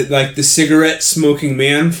think that like the cigarette smoking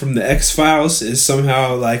man from the X-Files is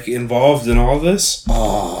somehow like involved in all this?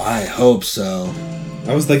 Oh, I hope so.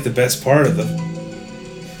 That was like the best part of the.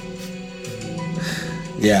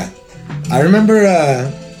 Yeah, I remember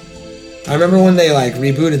when they like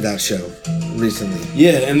rebooted that show recently.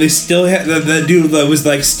 Yeah, and they still had that dude that was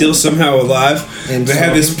like still somehow alive. And they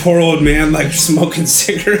had this poor old man like smoking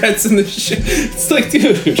cigarettes and the shit. It's like,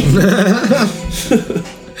 dude.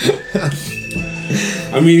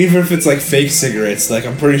 I mean, even if it's like fake cigarettes, like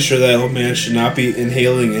I'm pretty sure that old man should not be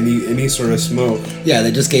inhaling any sort of smoke. Yeah,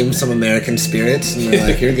 they just gave him some American spirits, and they're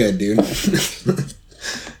like, "You're good, dude.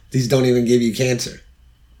 These don't even give you cancer."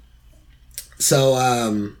 So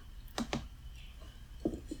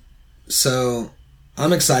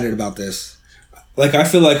I'm excited about this. Like, I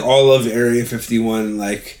feel like all of Area 51,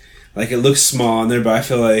 like it looks small on there, but I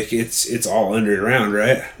feel like it's all underground,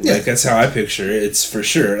 right? Yeah. Like, that's how I picture it. It's for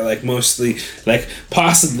sure, like, mostly, like,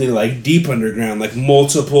 possibly, like, deep underground, like,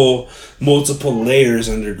 multiple layers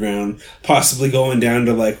underground, possibly going down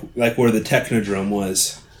to, like where the Technodrome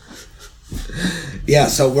was. Yeah,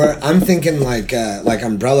 so I'm thinking like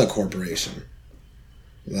Umbrella Corporation.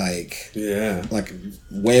 Like, yeah, like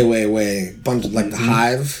way bunch of, like the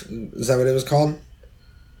Hive, is that what it was called?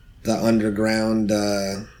 The underground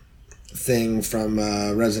thing from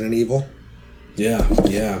Resident Evil. Yeah.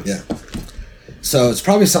 So it's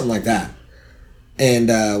probably something like that, and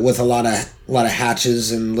with a lot of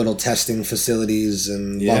hatches and little testing facilities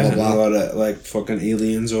and blah blah blah. A lot of like fucking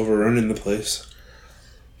aliens overrunning the place.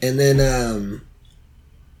 And then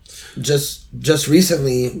just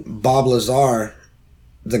recently, Bob Lazar,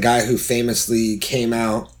 the guy who famously came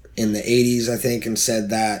out in the 80s, I think, and said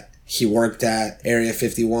that he worked at Area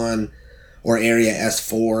 51 or Area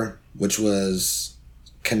S4, which was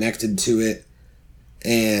connected to it,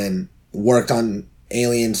 and worked on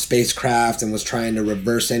alien spacecraft and was trying to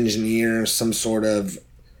reverse engineer some sort of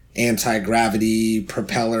anti-gravity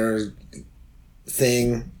propeller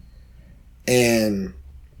thing. And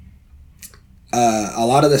a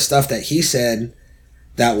lot of the stuff that he said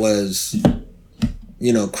that was,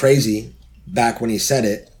 you know, crazy back when he said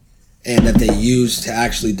it, and that they used to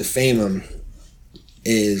actually defame him,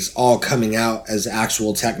 is all coming out as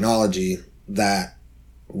actual technology that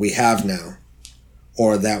we have now,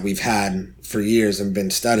 or that we've had for years and been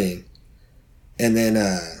studying. And then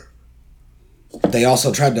they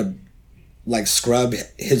also tried to like scrub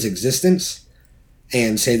his existence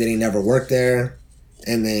and say that he never worked there.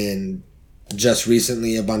 And then just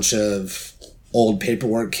recently a bunch of old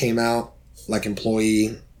paperwork came out, like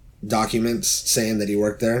employee documents saying that he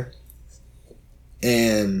worked there.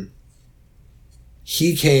 And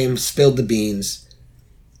he came, spilled the beans,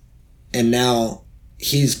 and now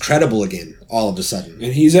he's credible again all of a sudden.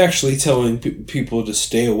 And he's actually telling people to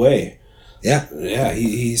stay away. Yeah. Yeah,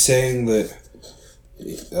 he's saying that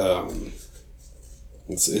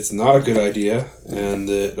it's not a good idea, and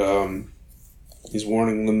that he's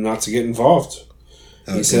warning them not to get involved.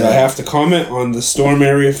 Okay. He said, I have to comment on the Storm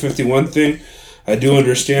Area 51 thing. I do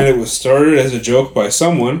understand it was started as a joke by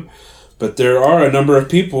someone, but there are a number of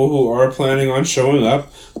people who are planning on showing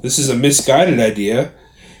up. This is a misguided idea.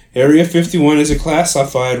 Area 51 is a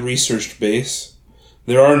classified research base.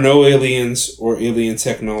 There are no aliens or alien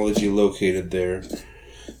technology located there.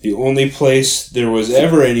 The only place there was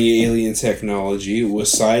ever any alien technology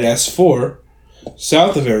was Site S4,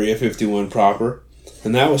 south of Area 51 proper,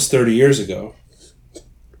 and that was 30 years ago.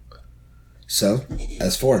 So,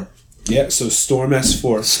 S4. Yeah, so Storm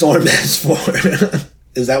S4. Storm S4.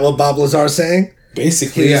 Is that what Bob Lazar's saying?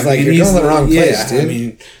 Basically, he's like, you're going the wrong place, dude. I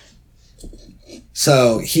mean,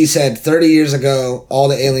 so he said 30 years ago, all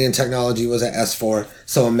the alien technology was at S4.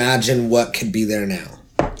 So imagine what could be there now.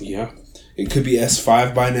 Yeah. It could be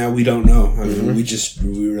S5 by now. We don't know. I mean,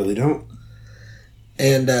 we really don't.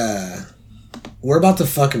 And we're about to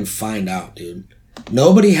fucking find out, dude.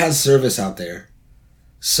 Nobody has service out there.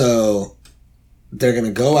 So they're going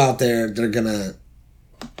to go out there. They're going to...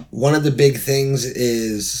 One of the big things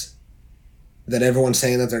is that everyone's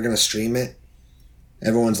saying that they're going to stream it.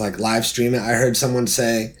 Everyone's like live stream it. I heard someone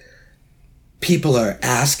say, people are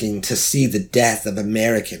asking to see the death of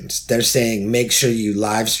Americans. They're saying, make sure you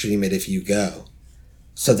live stream it if you go,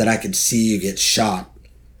 so that I can see you get shot.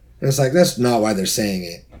 And it's like, that's not why they're saying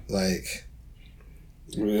it. Like,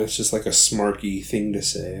 I mean, that's just like a smarky thing to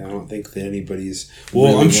say. I don't think that anybody's...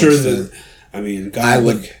 Well, really I'm sure that... I mean, God, I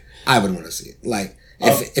would want to see it. Like,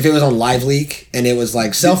 if it was on Live Leak and it was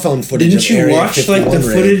like cell phone footage. Didn't you Area watch like the 51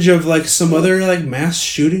 raid, footage of like some other like mass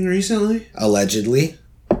shooting recently? Allegedly.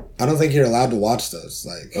 I don't think you're allowed to watch those.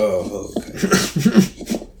 Like, oh, okay.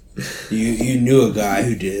 You knew a guy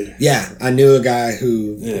who did. Yeah, I knew a guy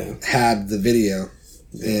who Yeah. had the video,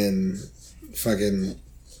 and fucking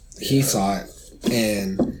he saw it,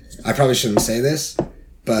 and I probably shouldn't say this,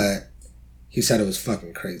 but he said it was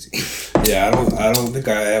fucking crazy. Yeah, I don't think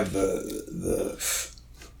I have the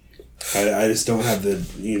I just don't have the,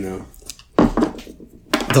 you know,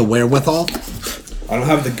 The wherewithal? I don't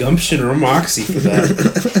have the gumption or moxie for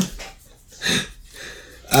that.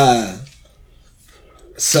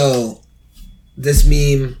 So, this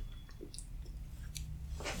meme,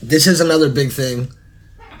 this is another big thing.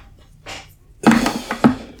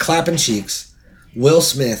 Clapping cheeks. Will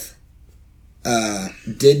Smith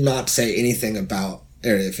did not say anything about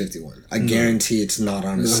Area 51. I guarantee it's not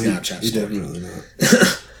on his Snapchat story. Definitely not.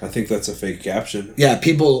 I think that's a fake caption. Yeah,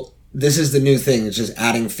 people, this is the new thing. It's just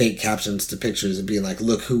adding fake captions to pictures and being like,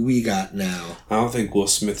 look who we got now. I don't think Will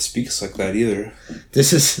Smith speaks like that either.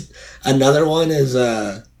 This is another one is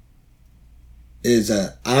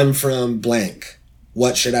I'm from blank.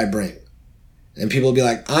 What should I bring? And people will be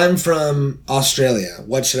like, I'm from Australia.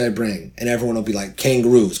 What should I bring? And everyone will be like,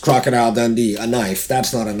 kangaroos, Crocodile Dundee, a knife.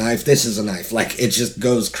 That's not a knife. This is a knife. Like, it just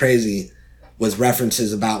goes crazy with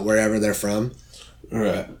references about wherever they're from. All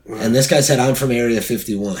right. And this guy said, I'm from Area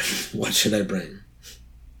 51. What should I bring?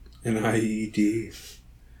 An IED.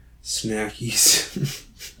 Snackies.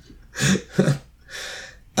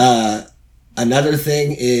 Another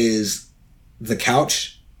thing is the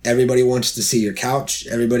couch. Everybody wants to see your couch.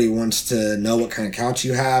 Everybody wants to know what kind of couch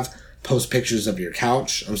you have. Post pictures of your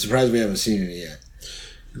couch. I'm surprised we haven't seen it yet.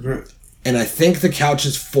 Right. And I think the couch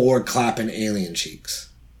is for clapping alien cheeks.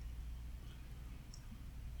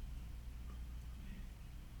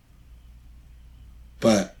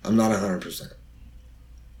 But I'm not 100%.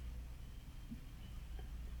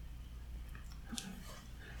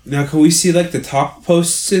 Now, can we see, like, the top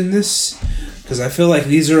posts in this? Because I feel like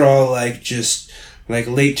these are all, like, just, like,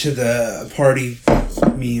 late to the party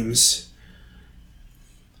memes.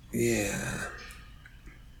 Yeah.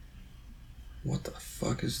 What the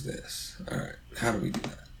fuck is this? Alright, how do we do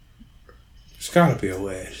that? There's gotta be a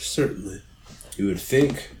way, certainly. You would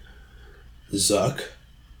think. Zuck.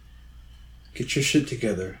 Get your shit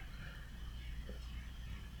together.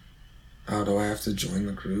 Oh, do I have to join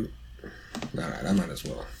the group? Alright, I might as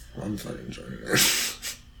well. I'm fucking joining it.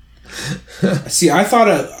 See, I thought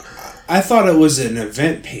it was an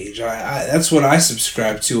event page. That's what I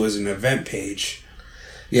subscribed to, as an event page.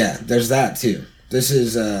 Yeah, there's that too. This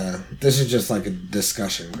is just like a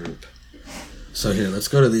discussion group. So here, let's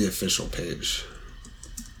go to the official page.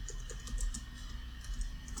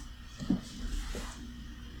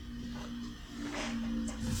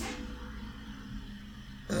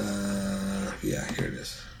 Yeah, here it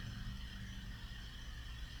is.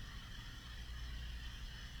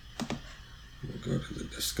 We'll go to the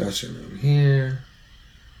discussion room here.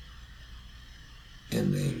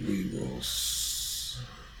 And then we will...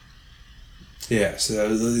 Yeah,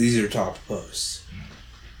 so these are top posts.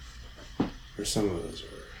 Or some of those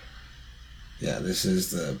are. Yeah, this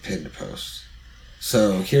is the pinned post.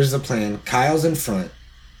 So here's the plan. Kyle's in front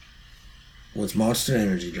with Monster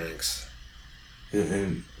Energy drinks.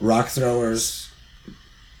 And Rock throwers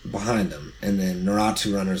behind him. And then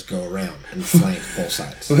Naruto runners go around and flank both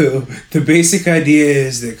sides. the basic idea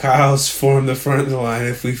is that Kyle's form the front of the line.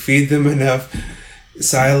 If we feed them enough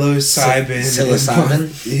psilocybin,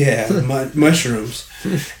 mushrooms,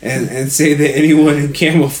 and say that anyone in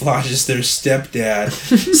camouflage is their stepdad.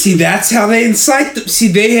 See, that's how they incite them. See,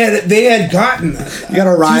 they had gotten You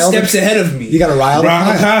gotta rile 2 steps ahead of me. You gotta rile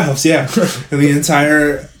Kyle's, yeah. And the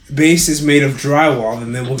entire base is made of drywall,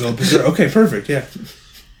 and then we'll go berserk. Okay, perfect, yeah.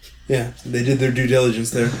 Yeah, they did their due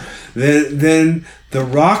diligence there. Then the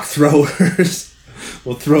rock throwers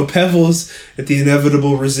will throw pebbles at the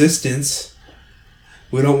inevitable resistance.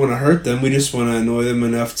 We don't want to hurt them. We just want to annoy them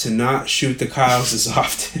enough to not shoot the Kyles as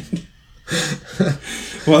often.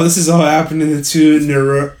 While this is all happening, the two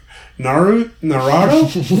Naruto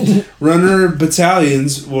runner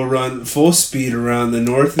battalions will run full speed around the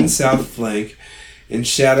north and south flank in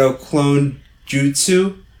shadow clone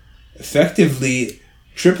jutsu, effectively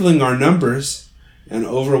tripling our numbers and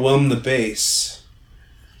overwhelm the base.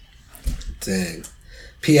 Dang.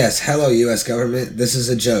 P.S. Hello, U.S. government. This is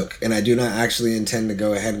a joke, and I do not actually intend to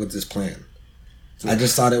go ahead with this plan. I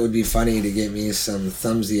just thought it would be funny to get me some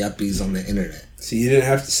thumbsy uppies on the internet. So you didn't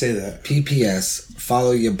have to say that. P.P.S.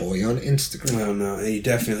 Follow your boy on Instagram. Oh, no. You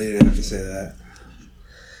definitely didn't have to say that.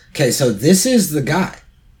 Okay, so this is the guy.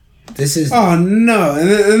 This is... Oh, no.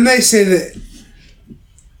 And they say that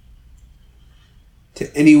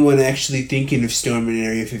to anyone actually thinking of storming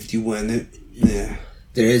Area 51, yeah.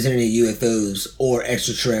 there isn't any UFOs or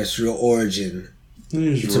extraterrestrial origin.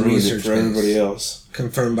 You It's just a ruined it research for everybody base. else.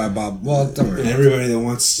 Confirmed by Bob. Well, don't And worry. everybody that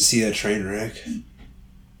wants to see that train wreck.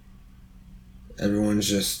 Everyone's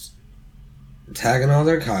just tagging all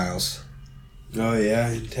their Kyles. Oh,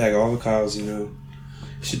 yeah. You tag all the Kyles, you know.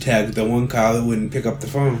 You should tag the one Kyle that wouldn't pick up the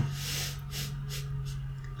phone.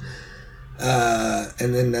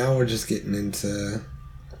 And then now we're just getting into...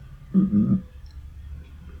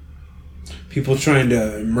 People trying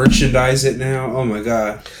to merchandise it now. Oh, my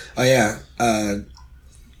God. Oh, yeah.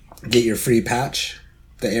 Get your free patch.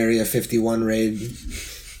 The Area 51 raid.com.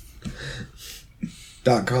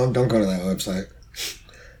 Don't go to that website.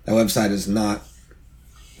 That website is not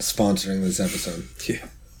sponsoring this episode. Yeah.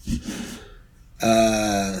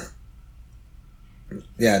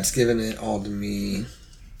 Yeah, it's giving it all to me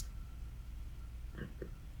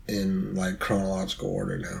in like chronological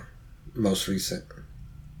order now. Most recent.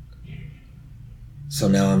 So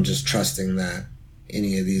now I'm just trusting that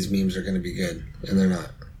any of these memes are going to be good, and they're not.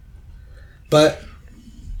 But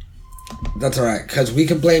that's alright, because we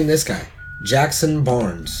can blame this guy, Jackson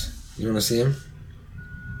Barnes. You want to see him?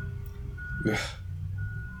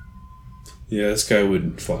 Yeah, this guy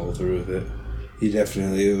wouldn't follow through with it.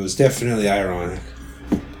 It was definitely ironic.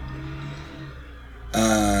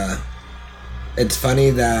 It's funny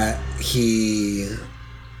that he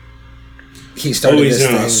started He's this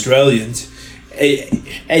an thing. Australian. Hey,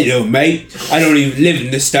 hello, mate. I don't even live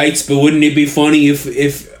in the States, but wouldn't it be funny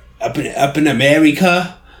if up in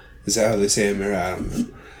America? Is that how they say America?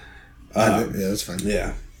 I don't know. Yeah, that's fine.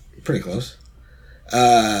 Yeah. Pretty close.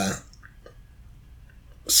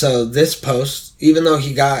 So this post, even though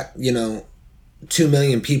he got, 2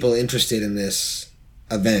 million people interested in this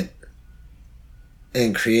event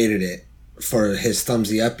and created it for his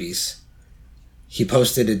thumbsy uppies, he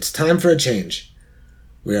posted, "It's time for a change.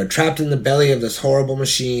 We are trapped in the belly of this horrible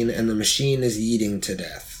machine, and the machine is eating to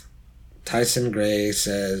death." Tyson Gray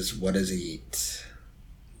says, "What does he eat?"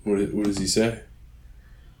 What does he say?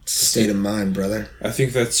 It's a state of mind, brother. I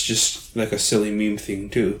think that's just like a silly meme thing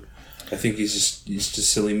too. I think he's just a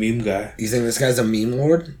silly meme guy. You think this guy's a meme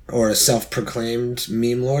lord? Or a self-proclaimed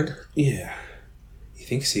meme lord? Yeah. He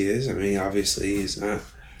thinks he is. I mean, obviously he's not.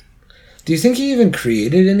 Do you think he even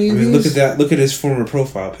created any of I mean, these? look at that. Look at his former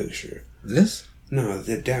profile picture. This? No,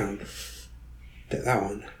 down. That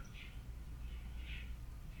one.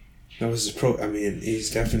 That was his I mean, he's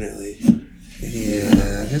definitely.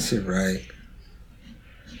 Yeah, I guess you're right.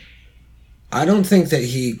 I don't think that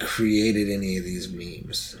he created any of these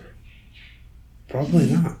memes. Probably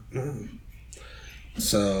not. No.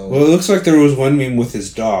 So... Well, it looks like there was one meme with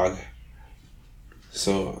his dog.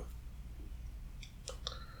 So.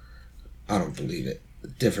 I don't believe it.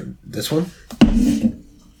 Different. This one? And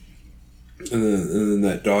then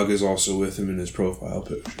that dog is also with him in his profile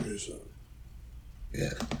picture. So.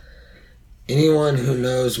 Yeah. Anyone who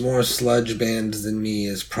knows more sludge bands than me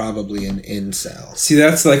is probably an incel. See,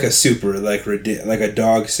 that's like a super, like a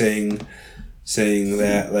dog saying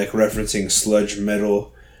that, like referencing sludge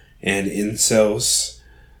metal and incels.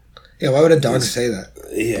 Yeah, why would a dog say that?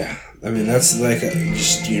 Yeah. I mean, that's like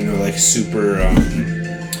just, like super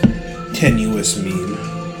tenuous meme.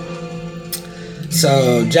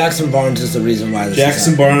 So, Jackson Barnes is the reason why this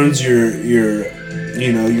Jackson is Barnes, you're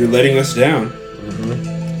letting us down.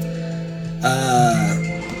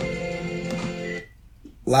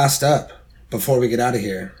 Last up, before we get out of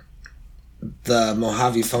here, the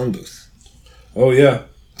Mojave phone booth. Oh, yeah.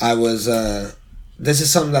 I was, this is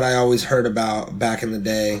something that I always heard about back in the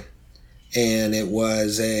day, and it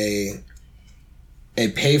was a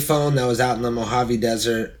payphone that was out in the Mojave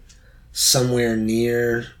Desert, somewhere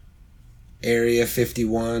near Area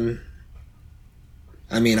 51.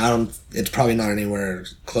 I mean, it's probably not anywhere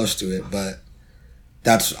close to it, but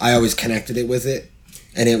I always connected it with it.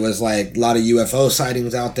 And it was like a lot of UFO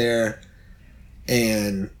sightings out there,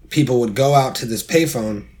 and people would go out to this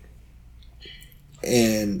payphone,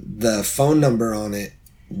 and the phone number on it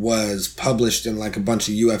was published in like a bunch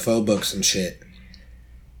of UFO books and shit.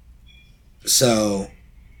 So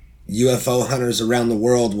UFO hunters around the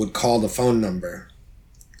world would call the phone number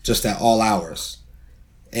just at all hours,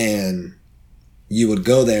 and you would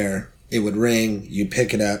go there, it would ring, you'd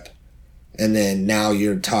pick it up, and then now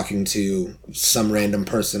you're talking to some random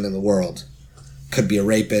person in the world. Could be a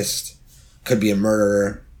rapist, could be a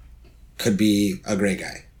murderer, could be a great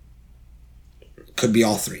guy. Could be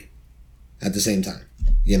all three at the same time.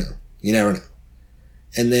 You never know.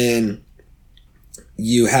 And then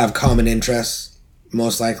you have common interests,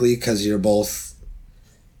 most likely, because you're both,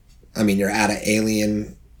 you're at an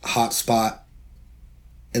alien hotspot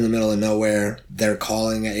in the middle of nowhere. They're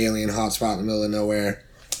calling an alien hotspot in the middle of nowhere.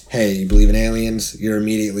 Hey, you believe in aliens? You're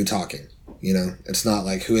immediately talking. You know, it's not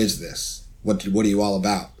like, who is this? What are you all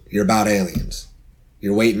about? You're about aliens.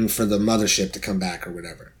 You're waiting for the mothership to come back or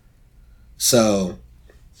whatever. So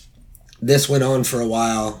this went on for a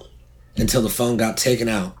while until the phone got taken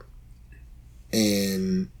out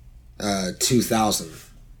in 2000,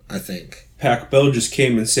 I think. Pac Bell just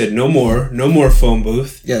came and said, no more phone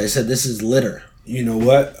booth. Yeah, they said this is litter. You know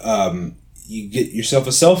what? You get yourself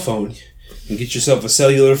a cell phone. You get yourself a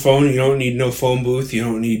cellular phone. You don't need no phone booth. You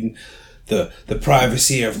don't need the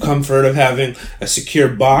privacy of comfort of having a secure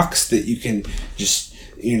box that you can just,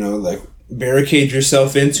 like barricade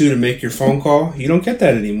yourself into to make your phone call. You don't get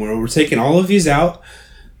that anymore. We're taking all of these out.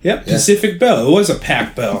 Yep, yeah. Pacific Bell. It was a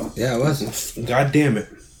Pac Bell. Yeah, it was. God damn it.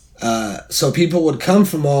 So people would come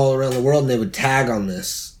from all around the world and they would tag on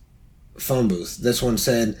this phone booth. This one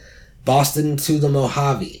said, Boston to the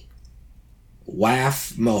Mojave.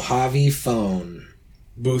 WAF Mojave phone.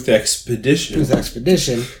 Booth Expedition.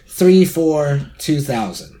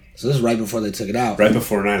 3/4/2000. So this is right before they took it out. Right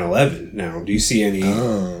before 9/11. Now, do you see any...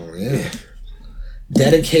 Oh, yeah.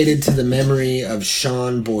 Dedicated to the memory of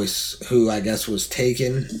Sean Boyce, who I guess was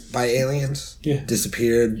taken by aliens. Yeah.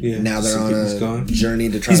 Disappeared. Yeah. Now they're on a journey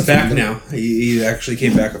to try to find him. He's back now. He actually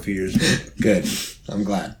came back a few years ago. Good. I'm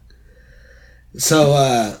glad.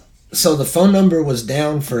 So the phone number was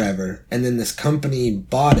down forever, and then this company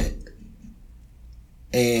bought it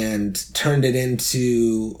and turned it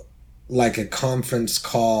into like a conference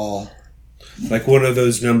call. Like one of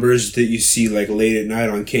those numbers that you see like late at night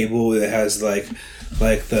on cable that has like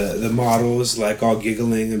the models like all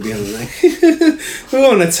giggling and being like, we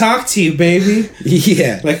want to talk to you, baby.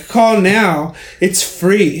 Yeah. Like, call now. It's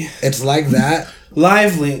free. It's like that.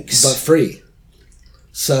 Live links. But free.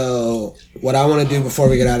 So what I want to do before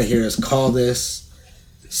we get out of here is call this,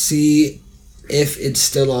 see if it's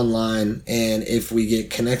still online, and if we get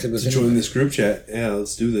connected with join this group chat. Yeah,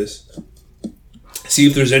 let's do this. See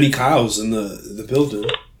if there's any Kyles in the building.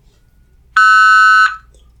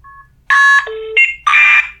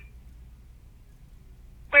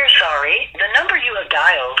 We're sorry. The number you have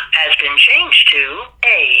dialed has been changed to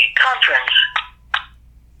a conference.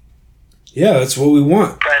 Yeah, that's what we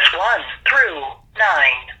want. Press 1 through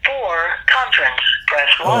 9 for conference.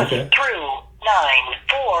 Press 1 through 9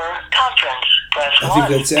 for conference. Press I think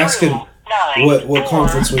that's asking what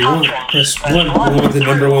conference we want. Press 1. We want the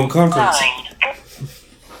number 1 conference.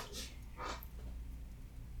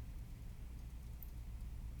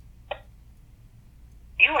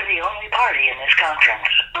 You are the only party in this conference.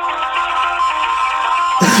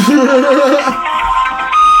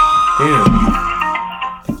 Damn.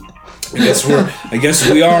 I guess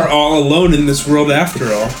we are all alone in this world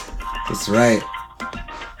after all. That's right.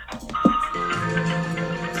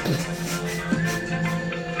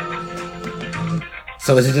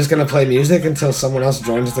 So is it just gonna play music until someone else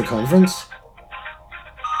joins the conference?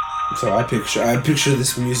 So I picture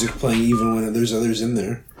this music playing even when there's others in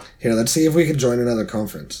there. Here, let's see if we can join another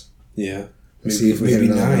conference. Yeah. Let's see if we hit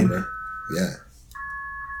another 9. number. Yeah.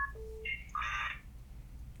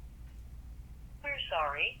 We're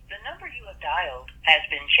sorry. The number you have dialed has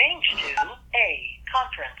been changed to a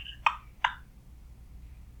conference.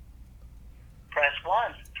 Press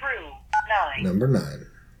 1 through 9. Number 9.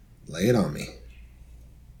 Lay it on me.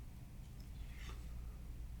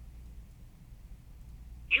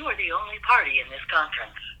 You are the only party in this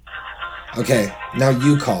conference. Okay, now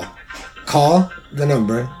you call. Call the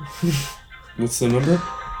number. What's the number?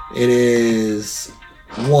 It is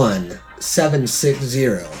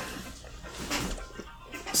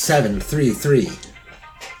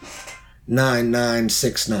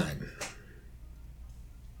 1-760-733-9969.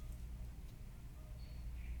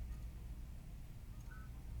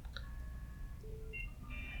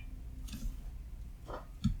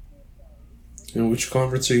 And which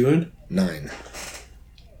conference are you in? 9.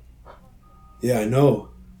 Yeah, I know.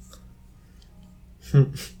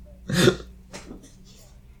 It's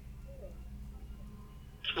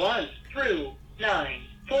 1 through 9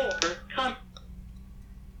 for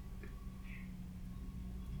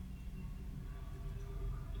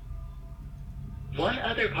One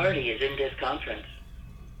other party is in this conference.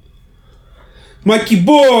 Mikey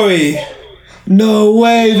boy! No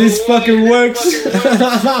way, this fucking works.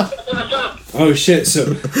 Oh shit,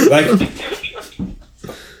 so like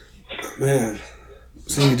man.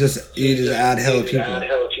 So you just add hella people.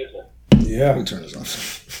 Yeah. Let me turn this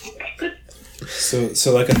off.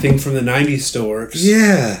 So like a thing from the 90s still works.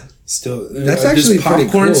 Yeah. Still That's actually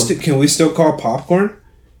popcorn pretty cool. can we still call popcorn?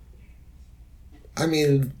 I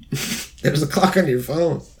mean, There's a clock on your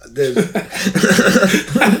phone.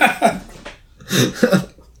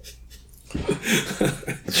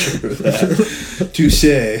 True that. Touche.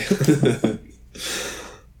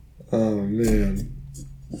 Oh man,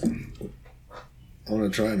 I want to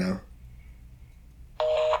try now.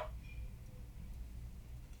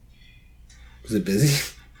 Is it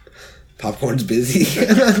busy? Popcorn's busy.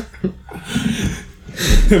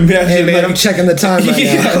 Imagine, hey man, like, I'm checking the time right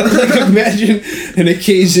now. Like, imagine an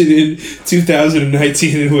occasion in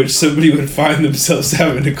 2019 in which somebody would find themselves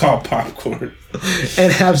having to call popcorn.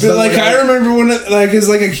 And have but like I remember when like as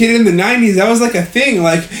like a kid in the 90s, that was like a thing.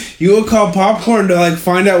 Like you would call popcorn to like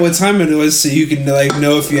find out what time it was so you can like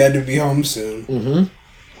know if you had to be home soon.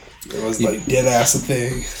 Mm-hmm. It was like dead ass a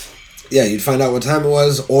thing. Yeah, you'd find out what time it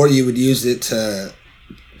was, or you would use it to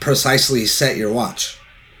precisely set your watch.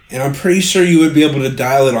 And I'm pretty sure you would be able to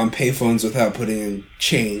dial it on payphones without putting in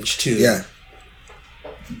change too. Yeah.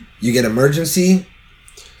 You get emergency,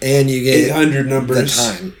 and you get 800 numbers.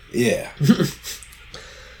 The time. Yeah.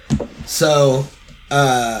 So,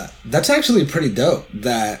 that's actually pretty dope,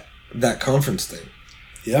 that conference thing.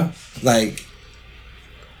 Yeah. Like,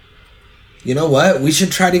 you know what? We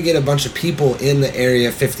should try to get a bunch of people in the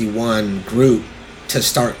Area 51 group to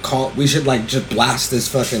start call. We should like just blast this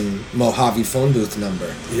fucking Mojave phone booth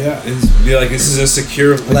number. Yeah, and be like, this is a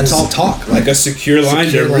secure. Let's all talk. Like a secure line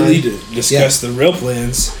to really discuss the real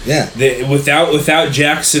plans. Yeah. Without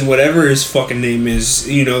Jackson, whatever his fucking name is,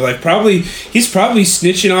 you know, like he's probably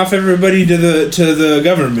snitching off everybody to the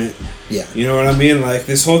government. Yeah. You know what I mean? Like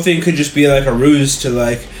this whole thing could just be like a ruse to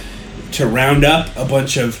round up a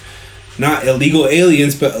bunch of not illegal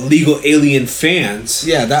aliens, but illegal alien fans.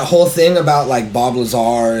 Yeah, that whole thing about like Bob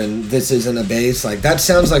Lazar and this isn't a base, like that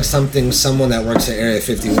sounds like something someone that works at Area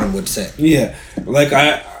 51 would say. Yeah, like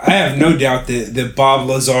I have no doubt that Bob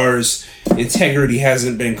Lazar's integrity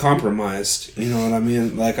hasn't been compromised. You know what I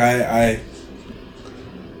mean? Like I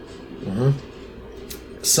Mm-hmm.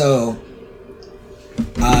 So,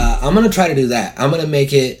 I'm gonna try to do that. I'm gonna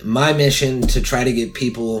make it my mission to try to get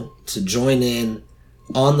people to join in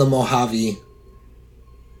on the Mojave,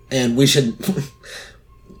 and we should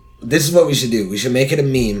this is what we should do. We should make it a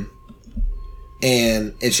meme,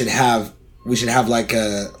 and we should have like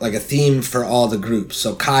a theme for all the groups.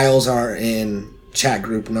 So Kyle's are in chat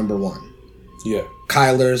group number 1. Yeah.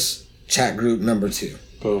 Kyler's chat group number 2.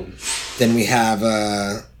 Boom. Then we have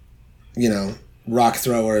rock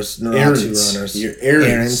throwers, Naruto runners. Your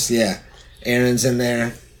Aaron's. Yeah. Aaron's in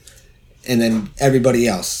there. And then everybody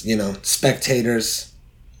else, spectators.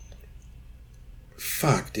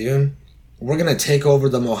 Fuck, dude. We're going to take over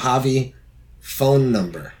the Mojave phone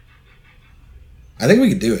number. I think we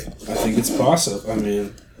could do it. I think it's possible. I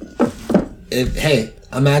mean... Hey,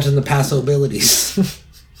 imagine the possibilities.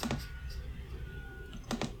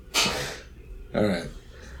 All right.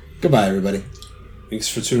 Goodbye, everybody. Thanks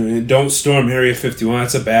for tuning in. Don't storm Area 51.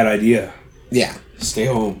 That's a bad idea. Yeah. Stay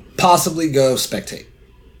home. Possibly go spectate.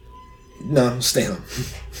 No, stay home.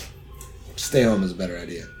 Stay home is a better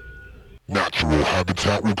idea. Natural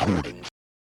Habitat Recordings.